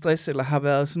rigtig meget stress, eller har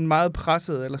været sådan meget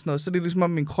presset, eller sådan noget, så det er ligesom, om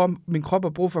min krop har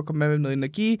brug for at komme af med noget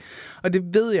energi, og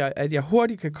det ved jeg, at jeg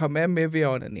hurtigt kan komme af med ved at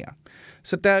onanere.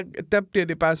 Så der bliver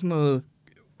det bare sådan noget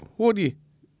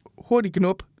hurtigt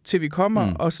knop, til vi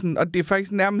kommer, og det er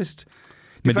faktisk nærmest...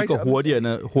 Men det går hurtigere end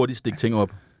at hurtigt stikke ting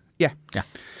op? Ja.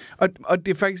 Og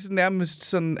det er faktisk nærmest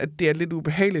sådan, at det er lidt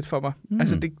ubehageligt for mig.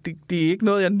 Altså, det er ikke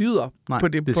noget, jeg nyder på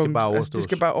det punkt. Skal bare overstås. Altså, det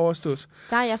skal bare overstås.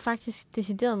 Der er jeg faktisk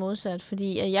decideret modsat,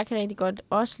 fordi jeg kan rigtig godt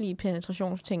også lide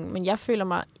penetrationsting, men jeg føler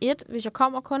mig, hvis jeg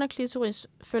kommer kun af klitoris,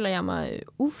 føler jeg mig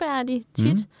ufærdig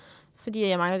tit, fordi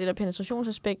jeg mangler det der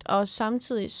penetrationsaspekt, og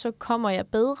samtidig så kommer jeg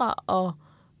bedre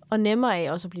og nemmere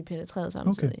af også at blive penetreret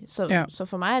samtidig. Okay. Så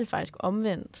for mig er det faktisk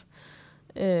omvendt.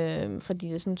 Fordi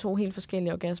det er sådan 2 helt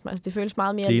forskellige orgasmer. Altså det føles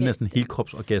meget mere... Det er næsten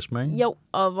helkropsorgasme, ikke? Jo,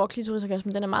 og hvor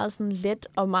klitorisorgasmen, den er meget sådan let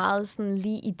og meget sådan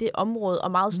lige i det område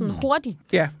og meget sådan hurtig.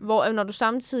 Yeah. Hvor når du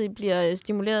samtidig bliver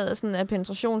stimuleret sådan af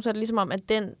penetration, så er det ligesom om, at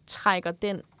den trækker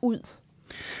den ud.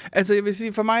 Altså jeg vil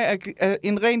sige, for mig er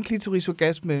en ren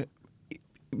klitorisorgasme,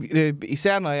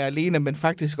 især når jeg er alene, men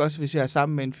faktisk også, hvis jeg er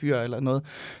sammen med en fyr eller noget,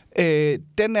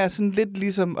 den er sådan lidt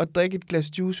ligesom at drikke et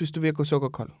glas juice, hvis du vil gå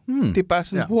sukkerkold. Det er bare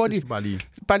sådan hurtigt,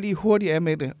 bare lige hurtigt af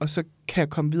med det, og så kan jeg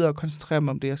komme videre og koncentrere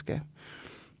mig om det, jeg skal.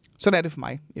 Sådan er det for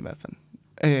mig, i hvert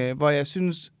fald. Hvor jeg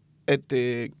synes, at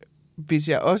hvis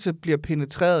jeg også bliver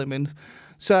penetreret imens,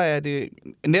 så er det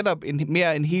netop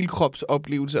mere en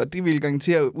helkropsoplevelse, og det vil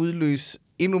garanteret udløse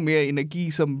endnu mere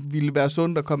energi, som ville være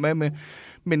sundt at komme af med.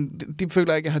 Men det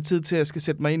føler jeg ikke, jeg har tid til, at jeg skal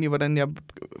sætte mig ind i, hvordan jeg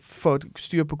får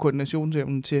styr på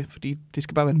koordinationsevnen til, fordi det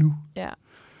skal bare være nu. Ja.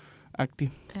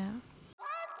 Agtigt. Ja.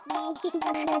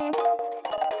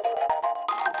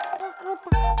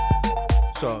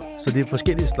 Så det er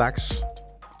forskellige slags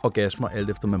orgasmer, alt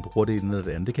efter man bruger det ene eller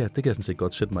det andet. Det kan jeg sådan set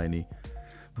godt sætte mig ind i.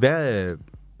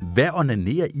 Hvad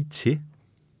onanerer I til?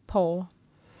 Porre.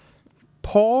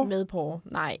 Porre? Med porre.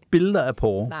 Nej. Billeder af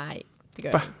porre? Nej, det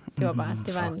gør jeg ikke. Det var bare,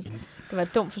 det var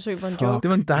et dumt forsøg på en joke. Det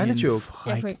var en dejlig joke.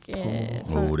 Jeg kunne ikke...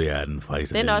 det er den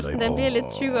frækste. Den også, den bliver lidt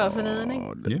tykkere for neden, ikke?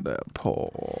 Den der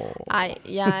porre. Ej,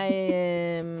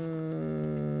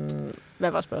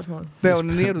 hvad var spørgsmålet? Hvad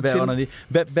onanerer du til?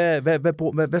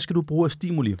 Hvad skal du bruge af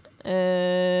stimuli?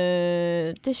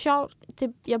 Det er sjovt. Ved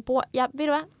du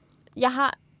hvad? Jeg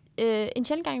har en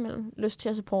sjældent gang imellem lyst til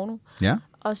at se porno. Ja.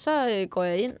 Og så går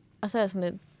jeg ind, og så er jeg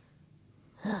sådan lidt...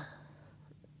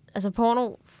 Altså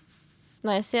porno,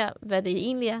 når jeg ser, hvad det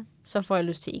egentlig er, så får jeg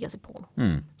lyst til ikke at se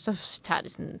porno. Så tager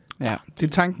det sådan... Ja, det er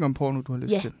tanken om porno, du har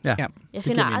lyst til. Ja. Jeg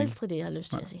finder aldrig det, jeg har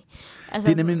lyst til at se. Altså,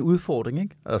 det er nemlig en udfordring,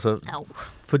 ikke? Altså,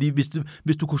 fordi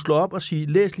hvis du kunne slå op og sige,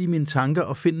 læs lige mine tanker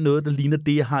og find noget, der ligner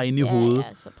det, jeg har inde i hovedet,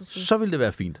 så vil det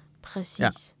være fint. Præcis. Ja.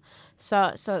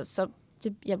 Så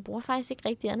jeg bruger faktisk ikke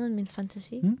rigtig andet end min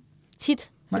fantasi.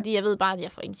 Tit. Fordi jeg ved bare, at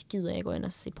jeg får ikke skidt af at gå ind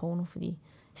og se porno, fordi jeg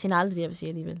finder aldrig det, jeg vil se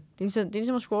alligevel. Det er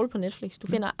ligesom at scrolle på Netflix. Du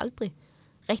finder aldrig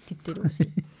rigtigt det, du vil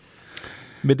se.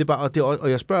 Men det er bare,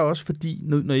 og jeg spørger også, fordi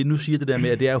når I nu siger det der med,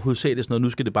 at det er hovedsageligt sådan noget, nu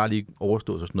skal det bare lige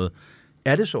overstås og sådan noget.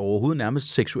 Er det så overhovedet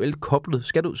nærmest seksuelt koblet?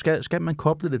 Skal man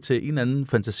koble det til en eller anden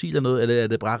fantasi eller noget, eller er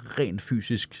det bare rent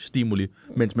fysisk stimuli,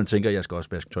 mens man tænker, at jeg skal også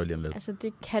vaske tøj lige om lidt? Altså,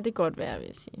 det kan det godt være, vil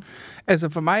jeg sige. Altså,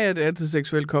 for mig er det altid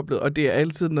seksuelt koblet, og det er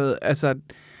altid noget, altså...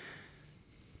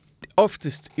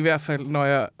 Oftest, i hvert fald, når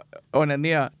jeg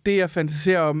onanerer, det jeg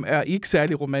fantaserer om, er ikke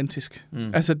særlig romantisk.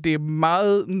 Altså, det er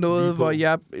meget noget, hvor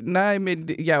jeg... Nej, men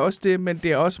jeg er også det, men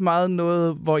det er også meget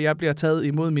noget, hvor jeg bliver taget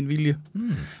imod min vilje.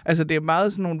 Altså, det er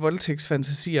meget sådan nogle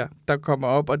voldtægtsfantasier, der kommer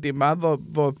op, og det er meget,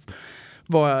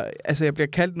 hvor altså, jeg bliver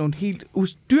kaldt nogle helt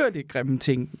ustyrligt grimme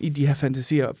ting i de her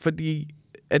fantasier, fordi...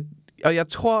 Og jeg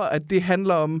tror, at det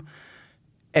handler om...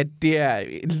 at det er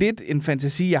lidt en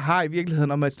fantasi, jeg har i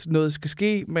virkeligheden om, at noget skal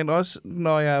ske, men også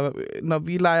når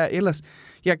vi leger ellers.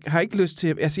 Jeg har ikke lyst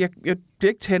til... Altså, jeg bliver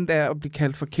ikke tændt af at blive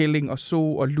kaldt for kælling og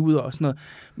so og luder og sådan noget,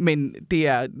 men det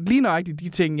er lige nøjagtigt de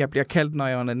ting, jeg bliver kaldt, når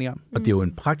jeg onanerer. Og det er jo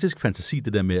en praktisk fantasi,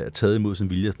 det der med at tage imod sin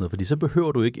vilje og sådan noget, fordi så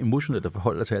behøver du ikke emotionelt at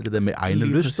forholde dig til alt det der med egne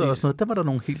lyster og sådan noget. Der var der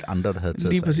nogle helt andre, der havde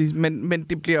taget lige præcis, men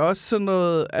det bliver også sådan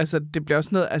noget, altså det bliver også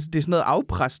noget, altså det er sådan noget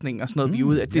afpresning og sådan noget, vi er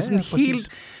ude af. Det er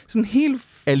sådan helt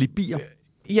alibier.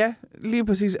 Ja, lige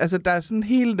præcis. Altså der er sådan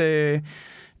helt...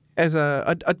 Altså,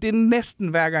 og det er næsten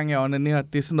hver gang, jeg onanerer,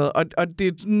 det er sådan noget. Og det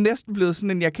er næsten blevet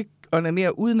sådan, at jeg kan ikke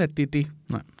onanere, uden at det er det.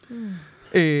 Nej.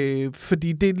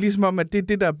 Fordi det er ligesom om, at det er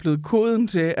det, der er blevet koden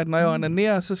til, at når jeg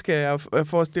onanerer, så skal jeg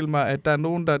forestille mig, at der er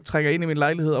nogen, der trækker ind i min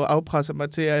lejlighed og afpresser mig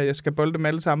til, at jeg skal bolde dem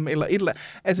alle sammen, eller et eller andet.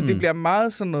 Altså, det bliver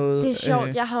meget sådan noget... Det er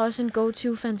sjovt. Jeg har også en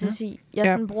go-to-fantasi. Jeg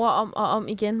sådan bruger om og om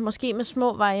igen. Måske med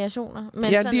små variationer.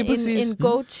 Men sådan en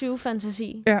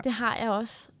go-to-fantasi, det har jeg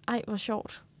også. Ej, hvor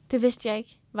sjovt. Det vidste jeg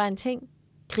ikke var en ting.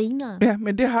 Griner. Ja,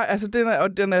 men det har, altså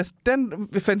den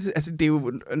fantasi, altså det er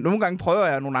jo, nogle gange prøver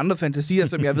jeg nogle andre fantasier,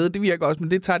 som jeg ved, det virker også,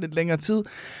 men det tager lidt længere tid.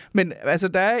 Men altså,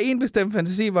 der er en bestemt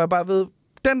fantasi, hvor jeg bare ved,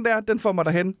 den får mig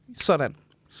derhen, sådan.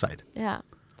 Sejt. Ja,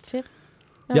 fedt.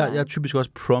 Jeg er typisk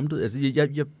også promptet. Altså,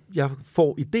 jeg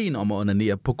får ideen om at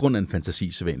onanere på grund af en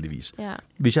fantasi, sædvanligvis. Ja.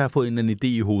 Hvis jeg har fået en eller anden idé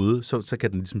i hovedet, så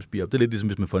kan den ligesom spire op. Det er lidt ligesom,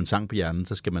 hvis man får en sang på hjernen,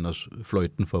 så skal man også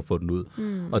fløjte den for at få den ud.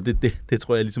 Og det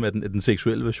tror jeg ligesom er den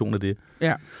seksuelle version af det.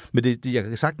 Ja. Men jeg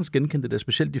kan sagtens genkende det der,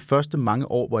 specielt de første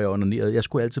mange år, hvor jeg onanerede. Jeg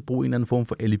skulle altid bruge en eller anden form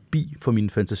for alibi for mine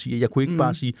fantasier. Jeg kunne ikke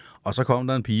bare sige, og så kom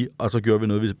der en pige, og så gjorde vi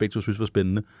noget, vi begge to synes var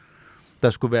spændende. Der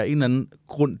skulle være en eller anden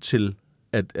grund til,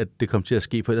 at det kom til at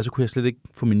ske, for ellers så kunne jeg slet ikke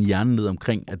få min hjerne ned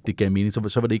omkring, at det gav mening.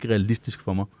 Så var det ikke realistisk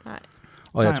for mig. Nej.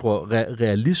 Og jeg tror,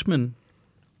 realismen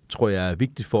tror jeg er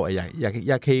vigtigt for, at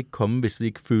jeg kan ikke komme, hvis det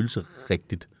ikke føles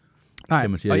rigtigt. Nej. Kan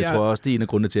man sige. Jeg tror også, det er en af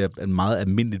grundene til, at meget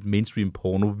almindeligt mainstream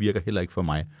porno virker heller ikke for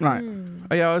mig. Nej.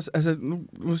 Og jeg også, altså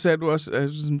nu sagde du også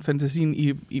sådan, fantasien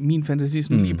i min fantasi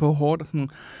sådan lige på hårdt.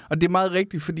 Og det er meget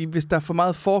rigtigt, fordi hvis der er for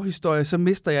meget forhistorie, så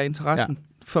mister jeg interessen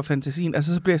for fantasien.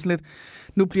 Altså så bliver jeg sådan lidt,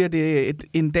 nu bliver det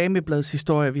en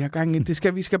damebladshistorie, vi har gang i.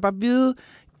 Vi skal bare vide,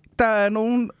 der er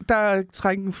nogen, der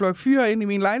trækker en flok fyre ind i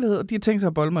min lejlighed, og de har tænkt sig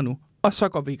at bolde mig nu. Og så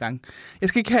går vi i gang. Jeg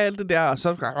skal ikke have alt det der, og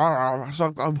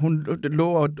så hun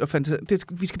lover og fantasere.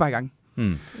 Vi skal bare i gang.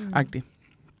 Agtigt.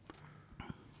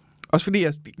 Også fordi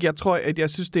jeg tror, at jeg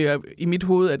synes, det er i mit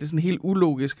hoved, at det er sådan helt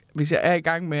ulogisk, hvis jeg er i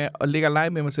gang med at ligge og lege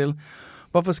med mig selv.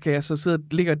 Hvorfor skal jeg så sidde og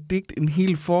ligge og digte en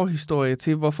hel forhistorie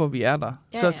til, hvorfor vi er der?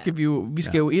 Ja, så skal vi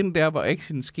skal jo ind der, hvor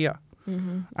action sker.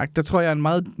 Der tror jeg er en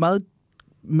meget, meget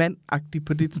mandagtig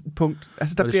på det punkt.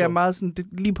 Altså, der bliver jeg meget sådan,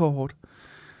 lige på hårdt.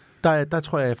 Der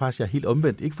tror jeg faktisk, jeg er helt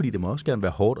omvendt. Ikke fordi det må også gerne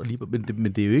være hårdt,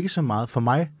 men det er jo ikke så meget. For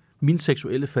mig, mine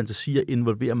seksuelle fantasier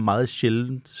involverer meget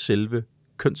sjældent selve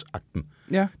kønsakten.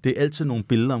 Ja. Det er altid nogle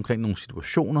billeder omkring nogle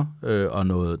situationer, og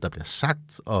noget, der bliver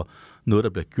sagt, og noget, der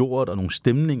bliver gjort, og nogle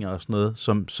stemninger og sådan noget,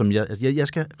 som jeg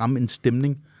skal ramme en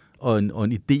stemning, og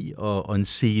en idé, og en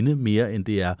scene mere, end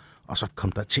det er, og så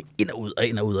kommer der ting ind og ud, og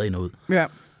ind og ud, og ind og ud. Ja.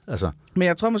 Altså. Men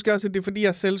jeg tror måske også, at det er, fordi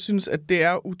jeg selv synes, at det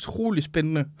er utrolig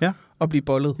spændende at blive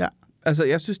bollet. Ja. Altså,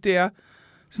 jeg synes, det er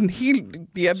sådan helt...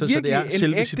 Det er virkelig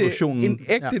det er en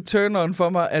ægte turn-on for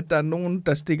mig, at der er nogen,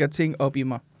 der stikker ting op i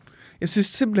mig. Jeg synes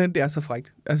simpelthen, det er så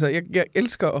frækt. Altså, jeg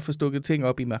elsker at få stukket ting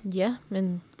op i mig. Ja,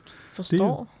 men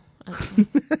forstår. Altså.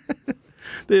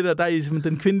 Det der er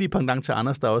simpelthen den kvindelige pendant til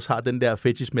Anders, der også har den der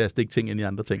fetish med at stikke ting ind i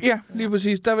andre ting. Ja, lige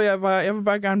præcis. Der vil jeg vil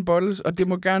bare gerne bolles, og det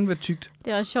må gerne være tykt.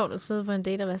 Det er også sjovt at sidde på en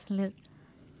date og være sådan lidt,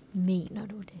 mener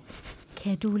du det?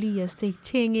 Kan du lide at stikke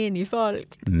ting ind i folk?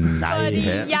 Nej. Fordi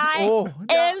jeg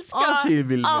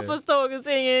elsker at få stukket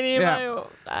ting ind i mig jo.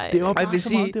 Det var bare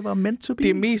så meget, det var meant to be. Det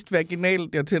er mest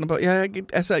vaginalt, jeg tænder på.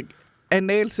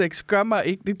 Analsex gør mig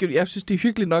ikke... Jeg synes, det er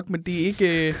hyggeligt nok, men det er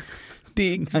ikke...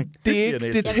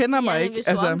 Det tænder mig ikke. Hvis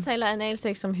du omtaler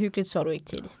analsex som hyggeligt, så er du ikke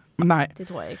til det. Nej. Det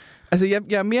tror jeg ikke. Altså, jeg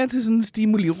er mere til sådan en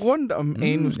stimuli rundt om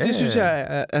anus. Det synes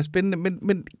jeg er spændende.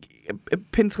 Men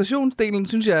penetrationsdelen,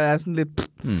 synes jeg er sådan lidt...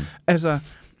 Altså,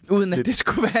 uden at det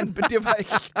skulle være det var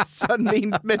ikke sådan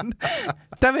en, men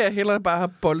der vil jeg hellere bare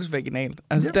have bolles vaginalt.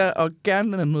 Altså, der, og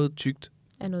gerne noget tykt.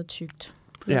 Er noget tykt.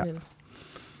 Ja.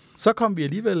 Så kom vi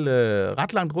alligevel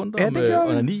ret langt rundt om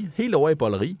onani. Helt over i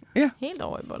bolleri. Ja. Helt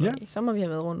over i bolleri. Ja. Så må vi have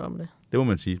været rundt om det. Det må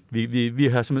man sige. Vi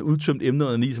har simpelthen udtømt emnet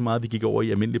onani så meget, vi gik over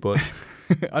i almindelig bold.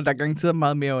 Og der er garanteret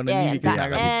meget mere onani, vi kan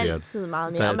snakke om. Ja, der er altid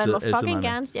meget mere. Og man må fucking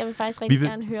gerne... Jeg vil faktisk rigtig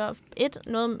gerne høre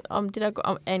noget om det,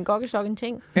 der er en gokkesok en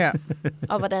ting. Ja.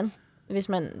 Og hvordan, hvis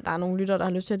der er nogle lyttere, der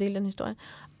har lyst til at dele den historie.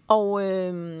 Og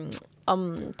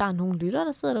om der er nogle lyttere,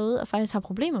 der sidder derude og faktisk har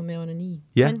problemer med onani.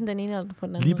 Ja. Enten den ene eller på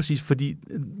den anden lige præcis, fordi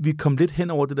vi kom lidt hen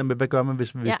over det der med, hvad gør man,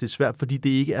 hvis det er svært, fordi det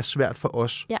ikke er svært for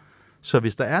os. Ja. Så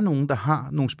hvis der er nogen, der har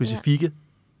nogle specifikke,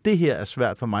 det her er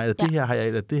svært for mig, eller det her har jeg,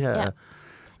 eller det her er...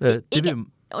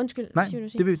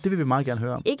 Undskyld, det vil vi meget gerne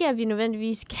høre om. Ikke at vi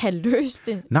nødvendigvis kan løse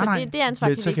det. Nej, det ansvar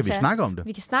kan så kan vi snakke om det.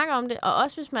 Vi kan snakke om det, og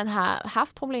også hvis man har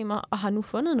haft problemer, og har nu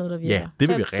fundet noget, der virker. Ja, det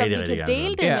vil vi rigtig gerne Så vi kan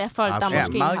dele det med folk, der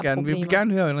måske meget har gerne. problemer. Vi vil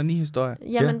gerne høre onani-historier.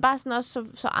 Jamen bare sådan også,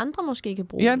 så andre måske kan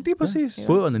bruge det. Ja, lige præcis. Ja.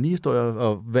 Både onani-historier,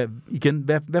 og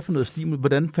hvad for noget stimul,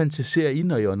 hvordan fantaserer I,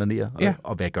 når I onanerer?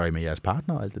 Og hvad gør I med jeres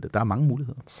partner og alt det der? Der er mange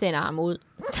muligheder. Send arm ud.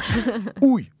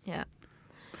 Ja.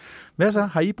 Hvad så?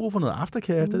 Har I brug for noget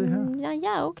aftercare efter det her?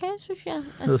 Ja, okay, synes jeg.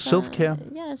 Altså, noget self-care?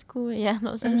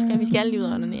 Noget self-care. Vi skal alle lige ud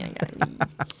og onanere en gang.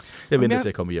 Jeg venter til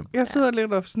at komme hjem. Jeg sidder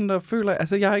lidt og føler...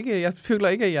 Altså, jeg føler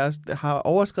ikke, at jeg har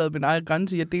overskrevet min egen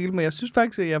grænse, jeg deler med. Jeg synes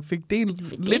faktisk, at jeg fik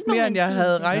delt lidt mere, end jeg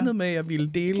havde regnet med, at jeg ville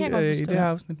dele i det her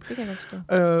afsnit. Det kan jeg godt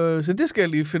forstå. Så det skal jeg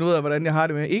lige finde ud af, hvordan jeg har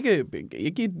det med.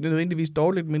 Ikke nødvendigvis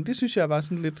dårligt, men det synes jeg var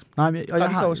sådan lidt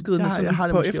grænseoverskridende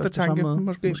på eftertanke.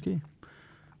 Måske.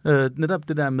 Netop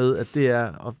det der med, at det er,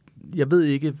 og jeg ved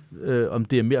ikke, om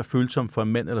det er mere følsomt for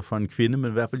en mand eller for en kvinde,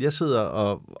 men i hvert fald, jeg sidder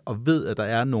og ved, at der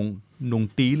er nogle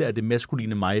dele af det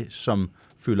maskuline mig, som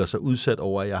føler sig udsat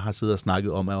over, at jeg har siddet og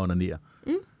snakket om at onanere.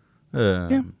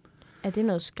 Er det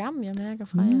noget skam, jeg mærker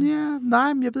fra jer? Ja,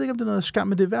 nej, men jeg ved ikke, om det er noget skam,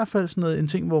 men det er i hvert fald sådan noget, en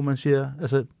ting, hvor man siger,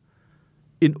 altså,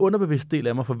 en underbevidst del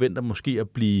af mig forventer måske at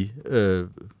blive,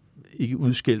 ikke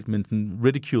udskilt, men den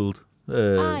ridiculed,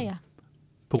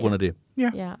 på grund af det.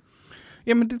 Ja.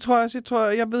 Jamen, det tror jeg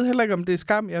også. Jeg ved heller ikke, om det er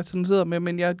skam, jeg sådan sidder med,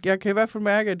 men jeg kan i hvert fald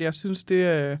mærke, at jeg synes, det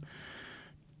er...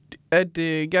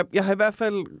 Jeg har i hvert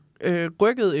fald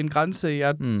rykket en grænse,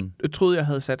 jeg troede, jeg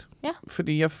havde sat. Ja.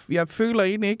 Fordi jeg føler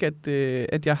egentlig ikke,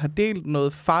 at jeg har delt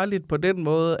noget farligt på den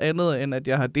måde, andet end at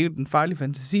jeg har delt en farlig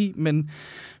fantasi,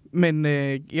 men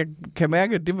jeg kan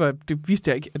mærke, at det vidste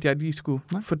jeg ikke, at jeg lige skulle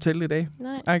fortælle i dag.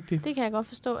 Nej, det kan jeg godt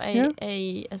forstå. Er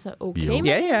I altså okay med det?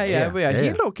 Ja, jeg er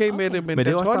helt okay med det, men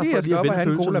jeg tror lige, jeg skal op og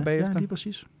have en cola bagefter. Ja, lige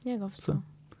præcis. Jeg kan godt forstå.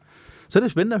 Så er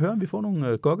det spændende at høre, om vi får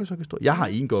nogle gokkesok-historier. Jeg har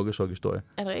en gokkesok-historie.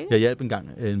 Er det rigtigt? Jeg hjalp engang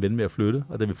en ven med at flytte,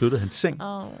 og da vi flyttede hans seng,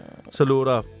 så lå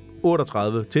der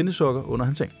 38 tennissokker under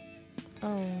hans seng.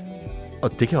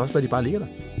 Og det kan også være, de bare ligger der.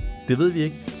 Det ved vi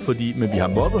ikke, men vi har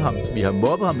mobbet ham. Vi har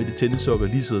mobbet ham med de tennissokker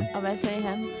lige siden. Og hvad sagde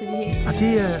han til det hele?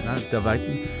 Der var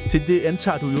ikke... Så det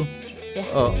antager du jo. Ja.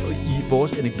 Og i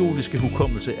vores anekdotiske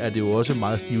hukommelse er det jo også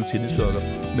meget stive tennissokker.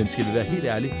 Men skal vi være helt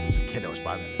ærlige, så kan det også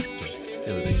bare være vasketøj.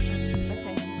 Jeg ved det ikke. Hvad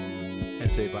sagde han?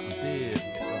 Han sagde bare, det